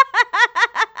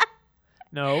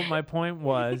 no, my point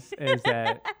is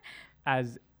that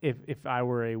as if I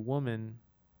were a woman,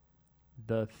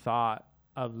 the thought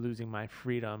of losing my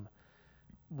freedom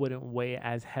wouldn't weigh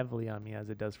as heavily on me as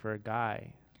it does for a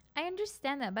guy. I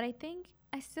understand that, but I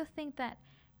still think that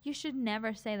you should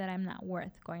never say that I'm not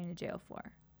worth going to jail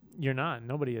for. You're not.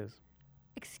 Nobody is.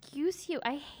 Excuse you.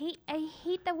 I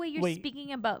hate the way you're Wait,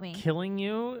 speaking about me. Killing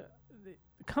you?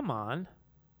 Come on.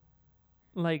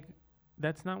 Like,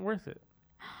 that's not worth it.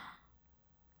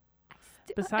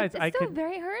 Besides, I'm still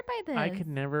very hurt by this. I could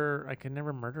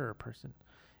never murder a person.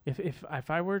 If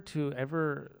I were to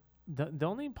ever, the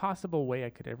only possible way I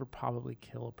could ever probably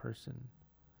kill a person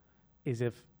is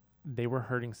if they were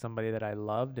hurting somebody that I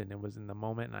loved and it was in the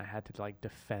moment and I had to like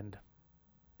defend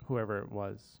whoever it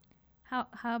was. How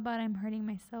about I'm hurting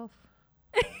myself?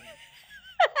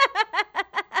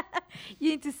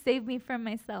 You need to save me from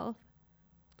myself.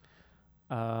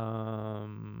 I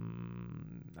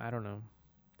don't know.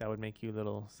 That would make you a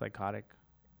little psychotic.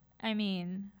 I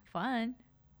mean, fun.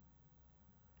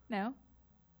 No?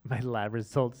 My lab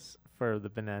results for the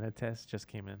banana test just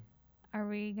came in. Are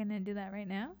we going to do that right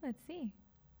now? Let's see.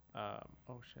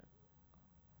 Oh shit.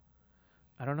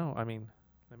 I don't know. I mean,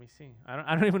 let me see.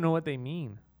 I don't even know what they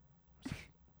mean.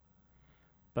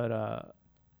 But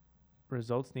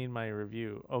results need my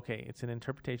review. Okay, it's an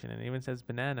interpretation and it even says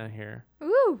banana here.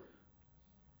 Ooh.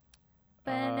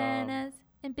 Bananas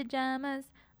in pajamas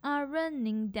are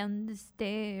running down the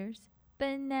stairs.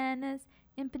 Bananas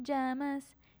in pajamas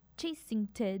chasing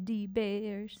teddy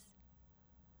bears.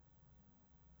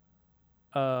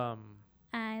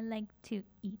 I like to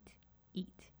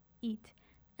eat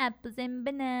apples and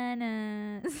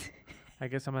bananas. I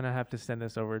guess I'm gonna have to send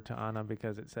this over to Anna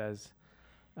because it says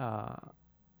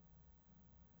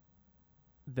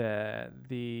that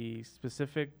the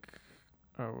specific,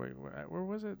 where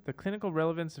was it? The clinical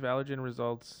relevance of allergen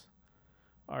results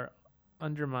are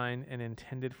undermined and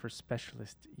intended for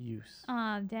specialist use.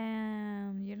 Aw,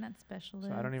 damn. You're not specialist.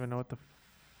 So I don't even know what the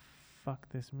fuck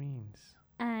this means.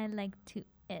 I like to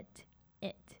eat.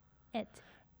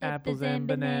 Apples and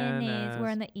bananas. We're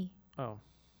on the E. Oh.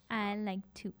 I like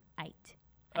to eat.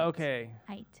 Okay.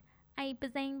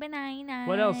 Apples and bananas.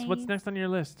 What else? What's next on your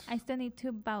list? I still need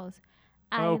 2 vowels.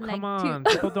 Oh, come on.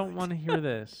 People don't want to hear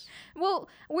this. Well,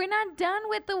 we're not done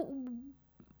with the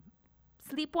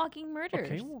sleepwalking murders.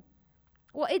 Okay.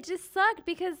 Well, it just sucked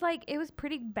because, like, it was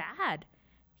pretty bad.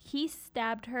 He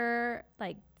stabbed her,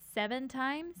 like, 7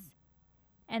 times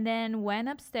and then went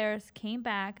upstairs, came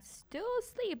back, still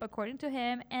asleep, according to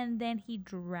him, and then he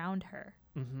drowned her.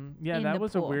 Mm-hmm. Yeah, that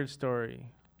was pool. a weird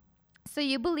story. So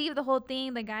you believe the whole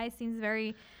thing. The guy seems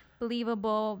very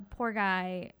believable. Poor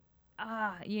guy.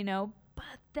 You know.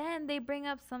 But then they bring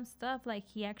up some stuff like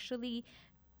he actually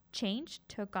changed,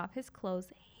 took off his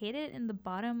clothes, hid it in the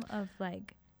bottom of,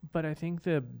 like... But I think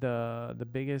the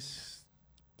biggest...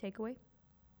 Takeaway?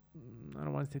 I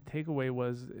don't want to say takeaway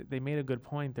was they made a good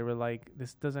point. They were like,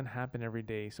 this doesn't happen every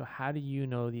day. So how do you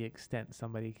know the extent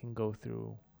somebody can go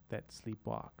through that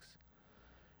sleepwalks?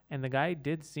 And the guy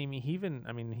did seem,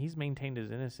 he's maintained his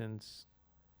innocence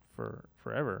for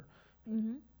forever.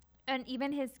 Mm-hmm. And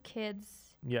even his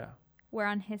kids Yeah. were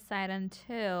on his side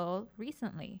until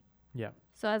recently. Yeah.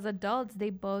 So as adults, they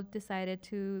both decided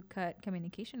to cut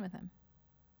communication with him.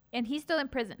 And he's still in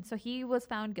prison. So he was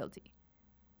found guilty.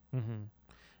 Mm-hmm.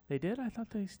 They did? I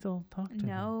thought they still talked to him.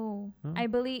 No. No? I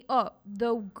believe,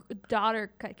 the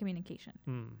daughter cut communication.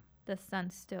 Mm. The son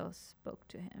still spoke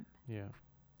to him. Yeah.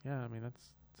 Yeah, I mean,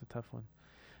 it's a tough one.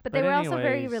 But they were also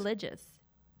very anyways, religious.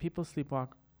 People sleepwalk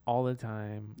all the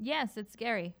time. Yes, it's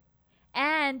scary.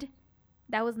 And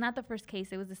that was not the first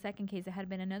case. It was the second case. It had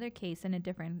been another case in a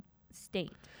different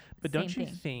state. But Same don't you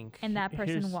thing. think... And that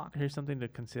person walked. Here's something to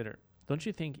consider. Don't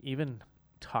you think even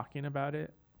talking about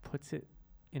it puts it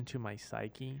into my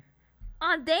psyche?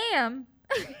 Oh, damn.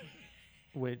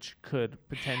 Which could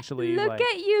potentially... Look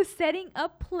at you setting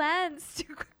up plans to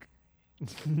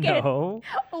No.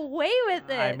 get away with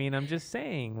it. I mean, I'm just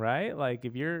saying, right? Like,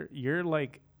 if you're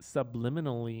like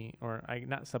subliminally, or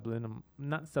not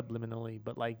subliminally,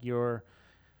 but like you're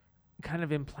kind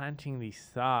of implanting these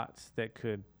thoughts that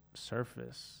could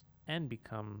surface and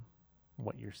become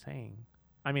what you're saying.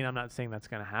 I mean, I'm not saying that's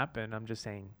gonna happen. I'm just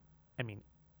saying, I mean,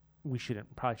 we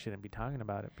probably shouldn't be talking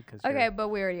about it because Okay, but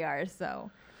we already are.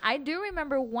 So I do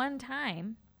remember one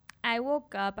time I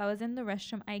woke up, I was in the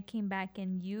restroom, I came back,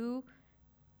 and you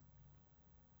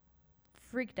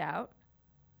freaked out,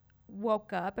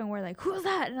 woke up, and were like, "Who's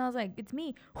that?" And I was like, "It's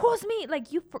me." "Who's me?"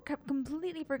 Like, you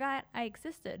completely forgot I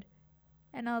existed.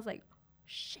 And I was like,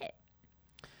 shit.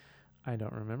 I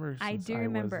don't remember. I Since do was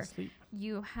remember. asleep.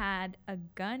 You had a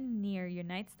gun near your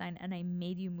nightstand, and I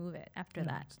made you move it after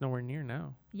that. It's nowhere near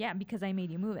now. Yeah, because I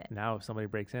made you move it. Now, if somebody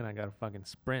breaks in, I gotta fucking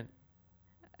sprint.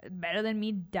 Better than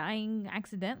me dying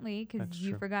accidentally because That's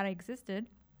you true. forgot I existed.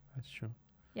 That's true.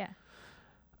 Yeah.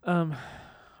 All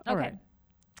Okay. right.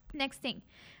 Next thing.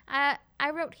 I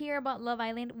wrote here about Love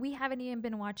Island. We haven't even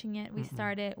been watching it. We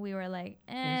started. We were like,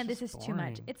 It's this just is too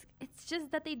much. boring. It's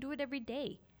just that they do it every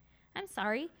day. I'm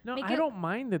sorry. No, Make I it- don't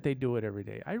mind that they do it every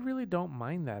day. I really don't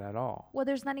mind that at all. Well,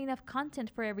 there's not enough content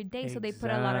for every day, so they put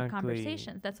a lot of Exactly.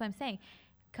 conversations. That's what I'm saying.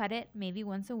 Cut it maybe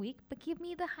once a week, but give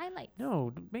me the highlights.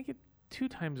 No, make it 2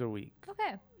 times a week.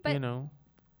 Okay, but You know.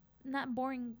 not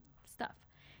boring stuff.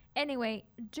 Anyway,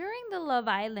 during the Love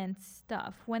Island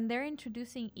stuff, when they're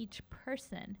introducing each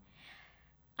person,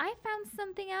 I found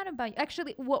something out about you.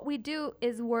 Actually, what we do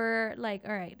is we're like,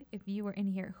 all right, if you were in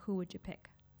here, who would you pick?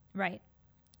 Right?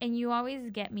 And you always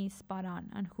get me spot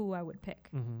on who I would pick.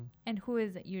 Mm-hmm. And who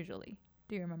is it usually?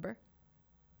 Do you remember?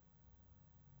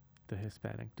 The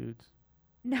Hispanic dudes.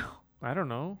 No. I don't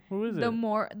know. Who is it?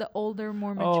 The older,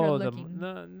 more mature Oh, looking.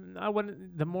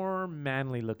 the more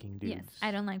manly looking dudes. Yes,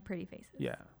 I don't like pretty faces.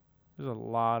 Yeah. There's a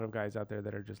lot of guys out there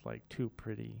that are just like too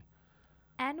pretty.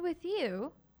 And with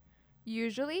you,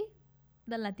 usually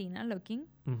the Latina looking,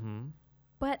 Mm-hmm.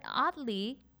 but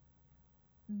oddly,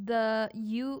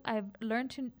 I've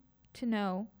learned to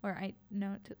know, or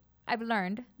I've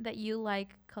learned that you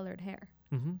like colored hair.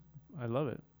 Mm-hmm. I love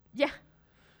it. Yeah.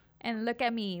 And look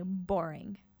at me,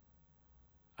 boring.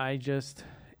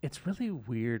 It's really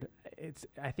weird.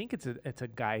 I think it's a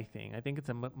guy thing. I think it's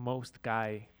a most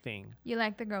guy thing. You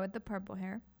like the girl with the purple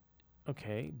hair.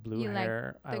 Okay, blue You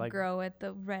hair. The girl with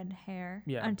the red hair.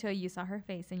 Yeah. Until you saw her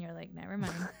face and you're like, never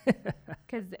mind.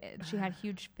 Because she had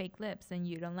huge fake lips and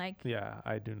you don't like. Yeah,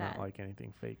 I do not that. like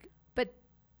anything fake. But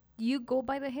you go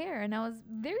by the hair, and I was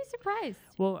very surprised.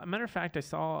 Well, a matter of fact, I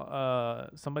saw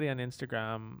somebody on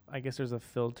Instagram. I guess there's a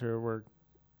filter where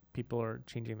people are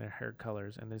changing their hair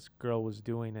colors, and this girl was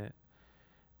doing it.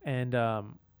 And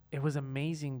it was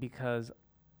amazing because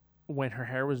when her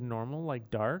hair was normal, like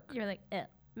dark. You're like,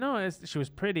 No, she was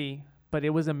pretty, but it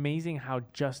was amazing how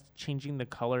just changing the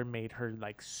color made her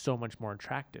like so much more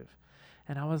attractive.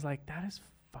 And I was like, that is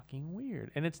fucking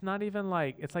weird. And it's not even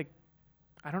like, it's like,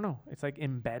 I don't know. It's like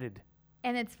embedded.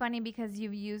 And it's funny because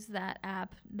you've used that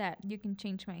app that you can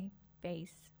change my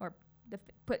face or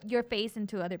put your face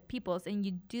into other people's, and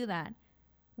you do that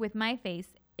with my face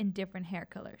in different hair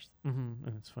colors. Mm-hmm.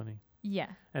 And it's funny. Yeah.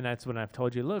 And that's when I've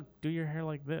told you, look, do your hair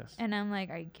like this. And I'm like,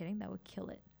 are you kidding? That would kill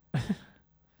it.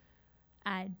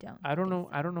 I don't know. so.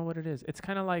 I don't know what it is. It's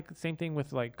kind of like the same thing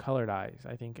with like colored eyes.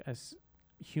 I think as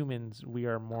humans, we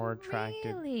are more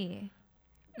attracted. Really?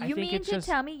 I You think mean it's to just-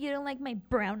 tell me you don't like my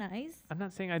brown eyes? I'm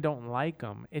not saying I don't like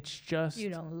them. It's just You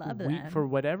don't love them. for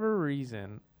whatever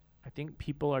reason, I think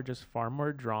people are just far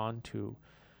more drawn to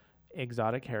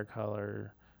exotic hair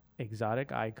color,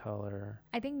 exotic eye color.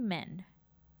 I think men.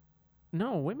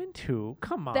 No, women too.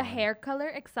 Come on. The hair color,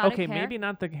 exotic Okay, hair. maybe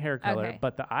not the hair color, Okay.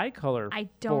 but the eye color. I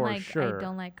don't for like. sure. I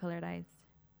don't like colored eyes.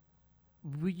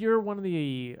 You're one of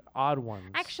the odd ones.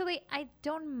 Actually, I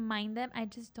don't mind them. I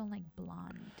just don't like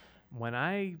blonde. When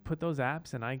I put those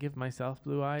apps and I give myself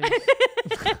blue eyes,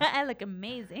 I look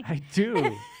amazing. I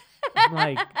do. I'm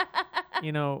like,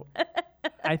 you know,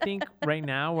 I think right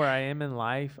now where I am in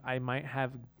life, I might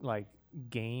have like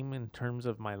game in terms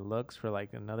of my looks for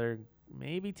like another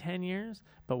maybe 10 years.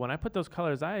 But when I put those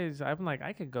colors eyes, I'm like,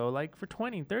 I could go like for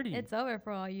 20, 30. It's over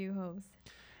for all you hoes.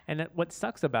 And what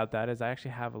sucks about that is I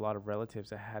actually have a lot of relatives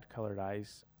that had colored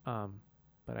eyes,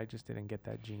 but I just didn't get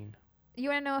that gene. You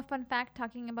want to know a fun fact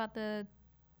talking about the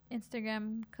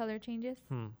Instagram color changes?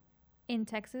 In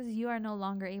Texas, you are no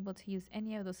longer able to use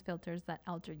any of those filters that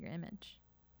alter your image.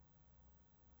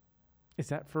 Is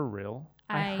that for real?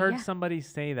 I heard yeah. somebody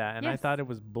say that, and I Yes. thought it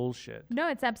was bullshit. No,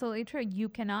 it's absolutely true. You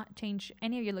cannot change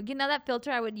any of your look. You know that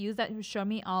filter I would use that would show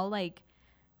me all like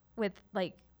with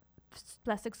like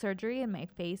plastic surgery and my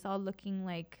face all looking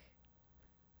like.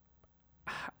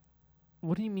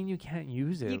 What do you mean you can't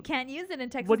use it? You can't use it in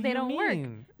Texas. What do they you don't work.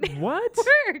 mean? What?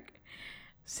 Work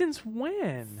Since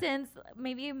when? since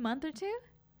maybe a month or two.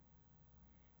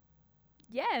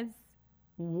 Yes,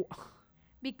 Wh-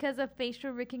 because of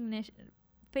facial recognition.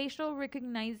 facial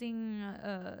recognizing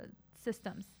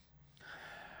systems.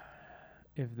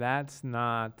 If that's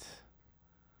not,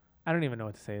 I don't even know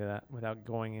what to say to that without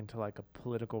going into like a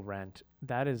political rant.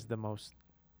 That is the most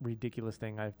ridiculous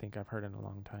thing I think I've heard in a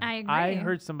long time. I agree. I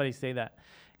heard somebody say that,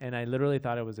 and I literally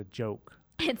thought it was a joke.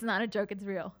 It's not a joke. It's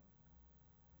real.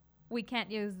 We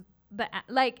can't use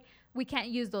we can't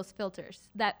use those filters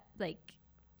that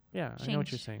Yeah, I know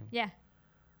what you're saying. Yeah.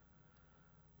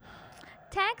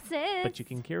 Texas. But you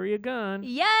can carry a gun.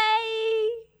 Yay!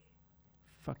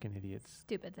 Fucking idiots.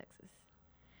 Stupid Texas.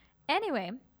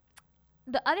 Anyway,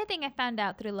 the other thing I found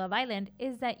out through Love Island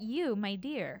is that you, my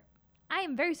dear, I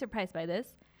am very surprised by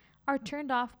this, are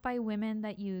turned off by women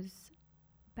that use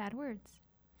bad words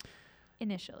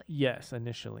initially. Yes,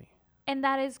 initially. And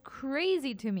that is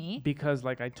crazy to me. Because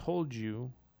like I told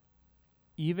you,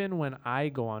 even when I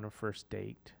go on a first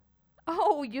date.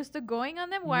 Oh, you're still going on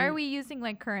them? Why are we using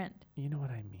like current? You know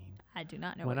what I mean. I do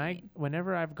not know what you mean.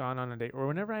 Whenever I've gone on a date or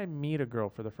whenever I meet a girl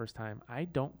for the first time, I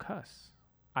don't cuss.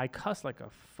 I cuss like a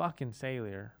fucking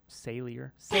sailor.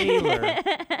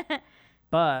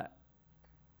 But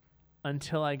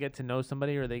until I get to know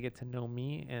somebody or they get to know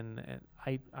me, and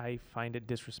I find it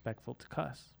disrespectful to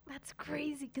cuss. That's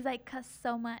crazy because I cuss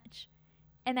so much.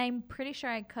 And I'm pretty sure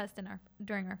I cussed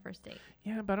during our first date.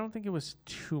 Yeah, but I don't think it was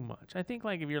too much. I think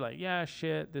like if you're like, yeah,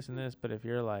 shit, this and this, but if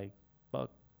you're like,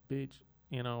 fuck, bitch,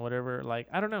 you know, whatever, like,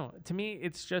 I don't know. To me,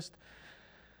 it's just,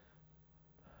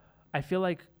 I feel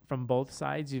like from both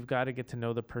sides, you've got to get to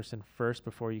know the person first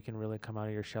before you can really come out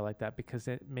of your shell like that, because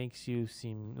it makes you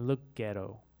look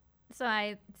ghetto. So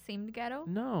I seemed ghetto?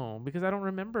 No, because I don't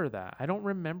remember that. I don't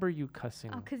remember you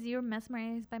cussing. Oh, because you were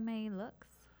mesmerized by my looks.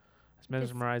 I was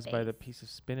mesmerized by the piece of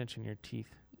spinach in your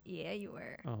teeth. Yeah, you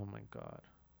were. Oh my God.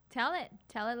 Tell it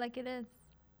like it is.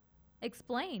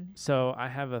 Explain. So I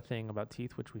have a thing about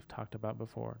teeth, which we've talked about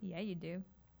before. Yeah, you do.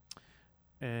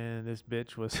 And this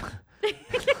bitch was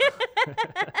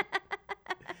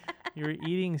you were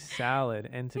eating salad,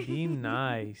 and to be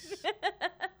nice,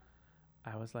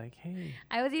 I was like, hey.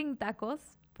 I was eating tacos,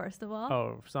 first of all.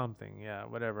 Oh, something. Yeah,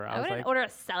 whatever. I was wouldn't like, order a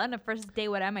salad on the first date.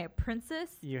 What am I, a princess?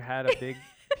 You had a big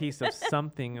piece of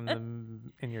something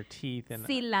in your teeth, and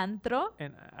cilantro.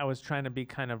 And I was trying to be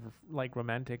kind of like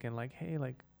romantic and like, hey,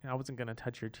 like I wasn't gonna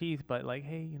touch your teeth, but like,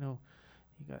 hey, you know,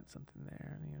 you got something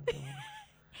there. You know,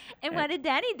 and what did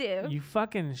Daddy do? You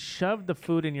fucking shoved the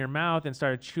food in your mouth and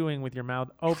started chewing with your mouth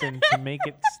open to make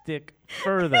it stick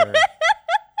further.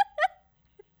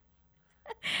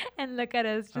 And look at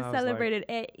us, just celebrated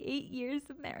like, 8 years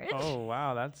of marriage. Oh,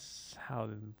 wow. That's how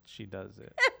she does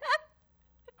it.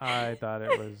 I thought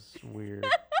it was weird.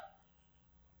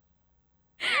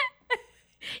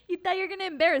 You thought you were going to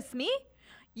embarrass me?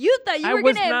 You thought you were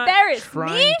going to embarrass me? I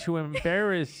was not trying to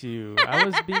embarrass you. I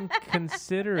was being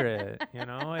considerate. You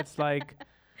know, it's like,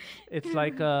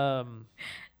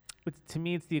 to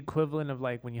me, it's the equivalent of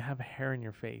like when you have hair in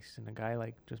your face and a guy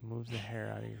like just moves the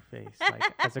hair out of your face, like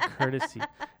as a courtesy.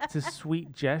 It's a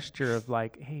sweet gesture of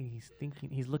like, hey,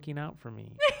 he's looking out for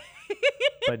me.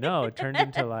 But no, it turned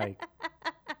into like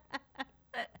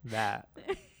that.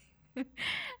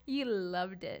 You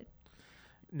loved it.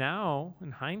 Now,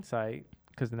 in hindsight,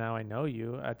 because now I know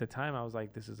you, at the time I was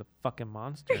like, this is a fucking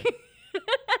monster.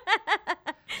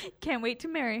 Can't wait to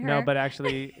marry her. No, but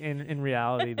actually, in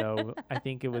reality, though, I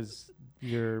think it was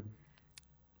the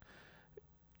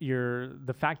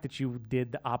fact that you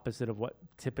did the opposite of what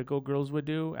typical girls would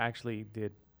do actually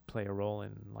did play a role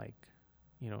in, like,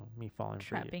 you know, me falling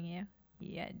trapping for you.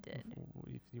 Yeah, it did.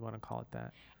 If you want to call it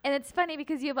that. And it's funny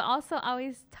because you've also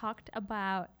always talked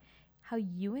about how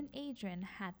you and Adrian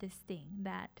had this thing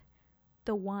that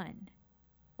the one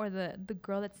or the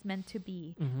girl that's meant to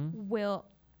be will.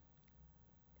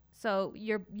 So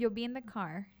you'll be in the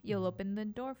car. You'll open the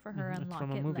door for her, unlock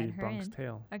from a it, movie, let her Bronx in.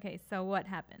 Tale. Okay, so what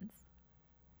happens?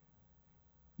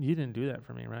 You didn't do that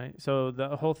for me, right? So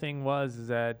the whole thing is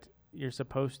that you're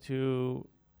supposed to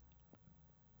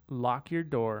lock your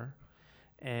door,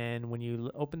 and when you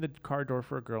open the car door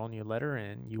for a girl and you let her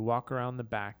in, you walk around the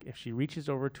back. If she reaches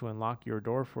over to unlock your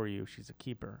door for you, she's a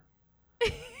keeper.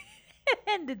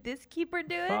 And did this keeper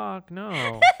do it? Fuck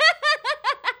no.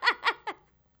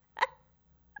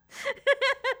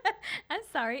 I'm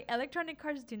sorry. Electronic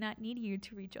cars do not need you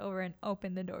to reach over and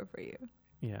open the door for you.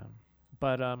 Yeah.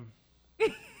 But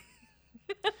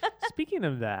speaking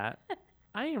of that,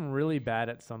 I am really bad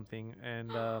at something,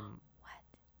 and What?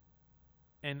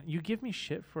 And you give me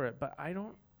shit for it, but I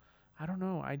don't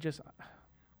know.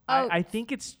 Oh. I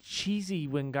think it's cheesy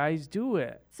when guys do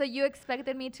it. So you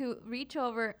expected me to reach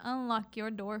over, unlock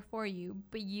your door for you,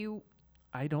 but you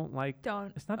I don't like.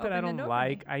 don't. It's not that I open the don't door for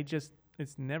like. me.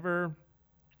 It's never.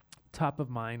 top of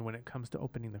mind when it comes to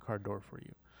opening the car door for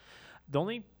you. The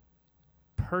only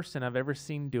person I've ever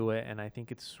seen do it, and I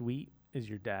think it's sweet, is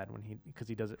your dad because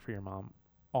he does it for your mom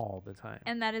all the time.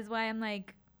 And that is why I'm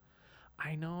like,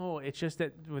 I know. It's just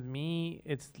that with me,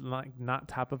 it's like not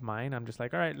top of mind. I'm just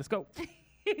like, all right, let's go.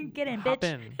 get in, Hop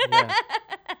bitch. in. Yeah.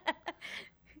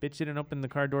 Bitch didn't open the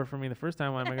car door for me the first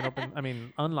time. Why am I going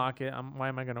to unlock it? Why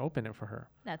am I going to open it for her?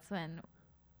 That's when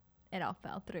it all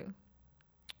fell through.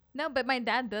 No, but my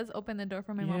dad does open the door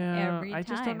for my mom every time. I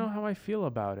just don't know how I feel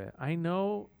about it. I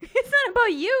know. It's not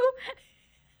about you.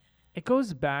 It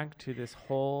goes back to this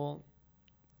whole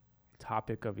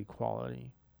topic of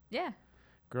equality. Yeah.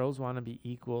 Girls want to be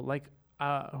equal. Like,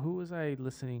 who was I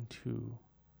listening to?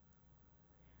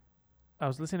 I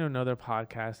was listening to another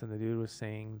podcast, and the dude was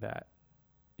saying that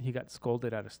he got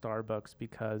scolded at a Starbucks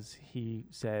because he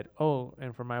said, "Oh,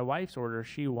 and for my wife's order,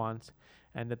 she wants,"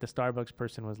 and that the Starbucks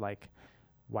person was like,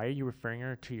 "Why are you referring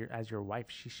her to as your wife?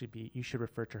 You should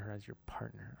refer to her as your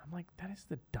partner." I'm like, that is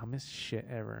the dumbest shit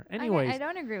ever. Anyways, I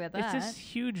don't agree with that. it's this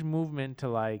huge movement to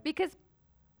like, because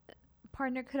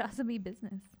partner could also be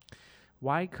business.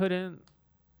 why couldn't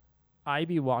I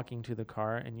be walking to the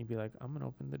car and you'd be like, I'm gonna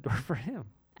open the door for him?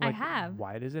 I Like, have.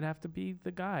 Why does it have to be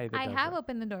the guy that I does have it?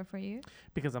 opened the door for you.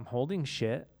 Because I'm holding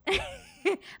shit.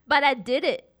 But I did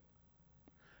it.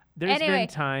 There's Anyway, been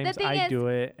times thing I is- do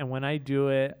it, and when I do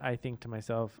it, I think to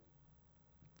myself,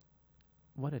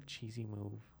 what a cheesy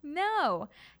move. No.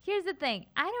 Here's the thing.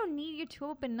 I don't need you to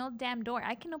open no damn door.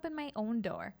 I can open my own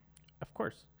door. Of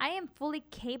course. I am fully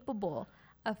capable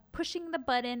of pushing the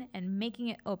button and making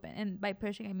it open. And by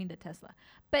pushing, I mean the Tesla.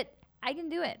 But I can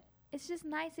do it. It's just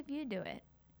nice if you do it.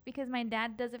 Because my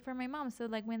dad does it for my mom. So,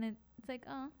 like, when it's like,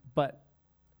 oh. But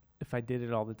if I did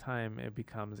it all the time, it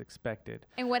becomes expected.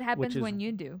 And what happens is when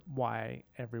you do? Why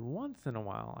every once in a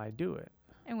while I do it.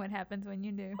 And what happens when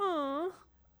you do? Aww.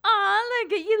 Aw,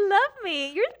 look at you love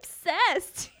me. You're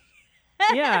obsessed.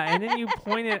 Yeah, and then you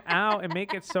point it out and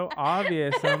make it so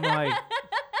obvious. I'm like,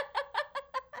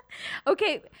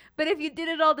 Okay, but if you did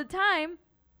it all the time,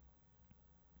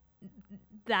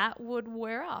 that would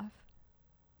wear off.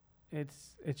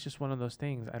 it's just one of those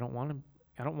things. I don't want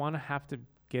to have to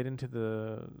get into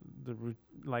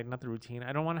not the routine.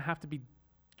 I don't want to have to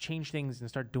change things and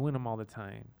start doing them all the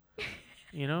time.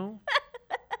 You know?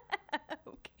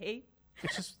 Okay.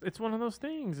 It's one of those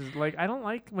things. It's like, I don't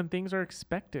like when things are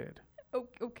expected.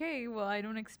 Okay, well, I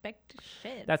don't expect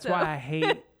shit. That's so. why I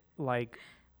hate like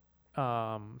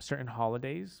certain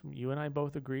holidays. You and I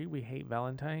both agree we hate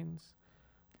Valentine's,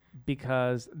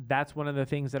 because that's one of the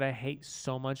things that I hate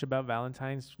so much about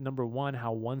Valentine's. Number one,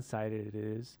 how one-sided it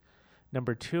is.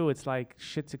 Number two, it's like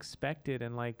shit's expected,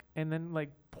 and then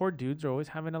poor dudes are always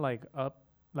having to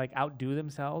outdo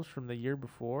themselves from the year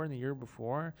before and the year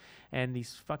before, and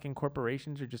these fucking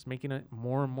corporations are just making it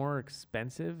more and more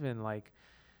expensive. And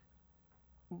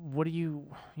what do you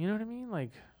know what I mean?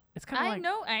 Like, it's kind of I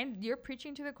know, you're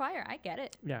preaching to the choir. I get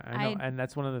it. yeah, I know, and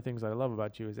that's one of the things I love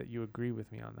about you, is that you agree with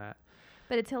me on that.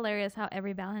 But it's hilarious how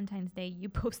every Valentine's Day you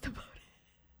post about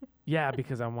it. Yeah,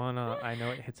 because I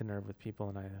know it hits a nerve with people,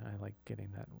 and I like getting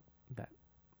that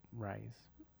rise.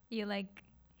 You like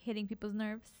hitting people's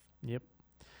nerves? Yep.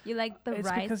 You like the It's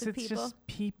rise because of it's people? just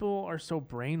people are so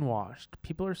brainwashed.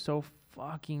 People are so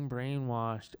fucking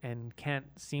brainwashed and can't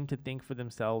seem to think for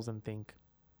themselves and think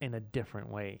in a different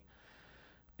way.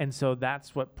 And so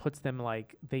that's what puts them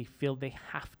they feel they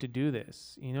have to do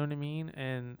this. You know what I mean?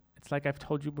 And it's like I've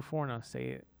told you before, and I'll say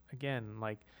it again,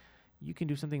 you can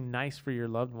do something nice for your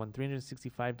loved one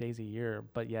 365 days a year,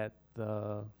 but yet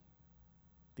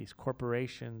these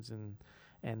corporations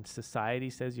and society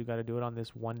says you got to do it on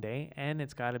this one day, and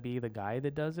it's got to be the guy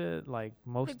that does it.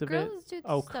 Most The of it. girls do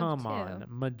Oh, stuff come too. on.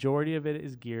 Majority of it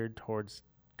is geared towards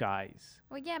guys.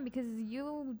 Well, yeah, because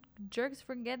you jerks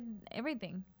forget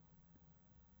everything.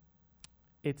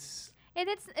 It's And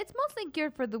it's mostly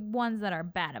geared for the ones that are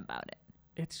bad about it.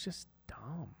 it's just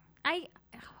dumb. I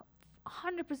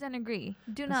 100% agree.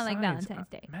 Do not like Besides, Valentine's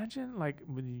Day. Imagine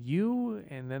with you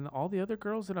and then all the other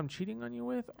girls that I'm cheating on you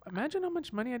with. Imagine how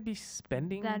much money I'd be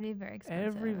spending That'd be very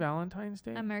expensive. every Valentine's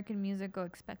Day. American Musical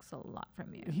expects a lot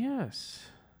from you. Yes.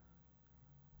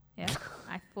 Yeah,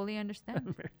 I fully understand.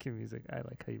 American music. I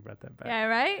like how you brought that back. Yeah,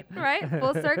 right? Right?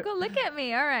 Full circle. Look at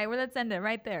me. All right, well, let's end it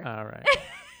right there. All right.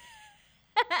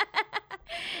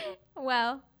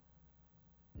 Well,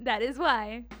 that is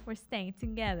why we're staying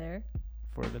together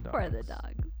For the dogs. for the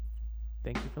dogs.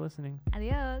 Thank you for listening.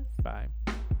 Adios. Bye.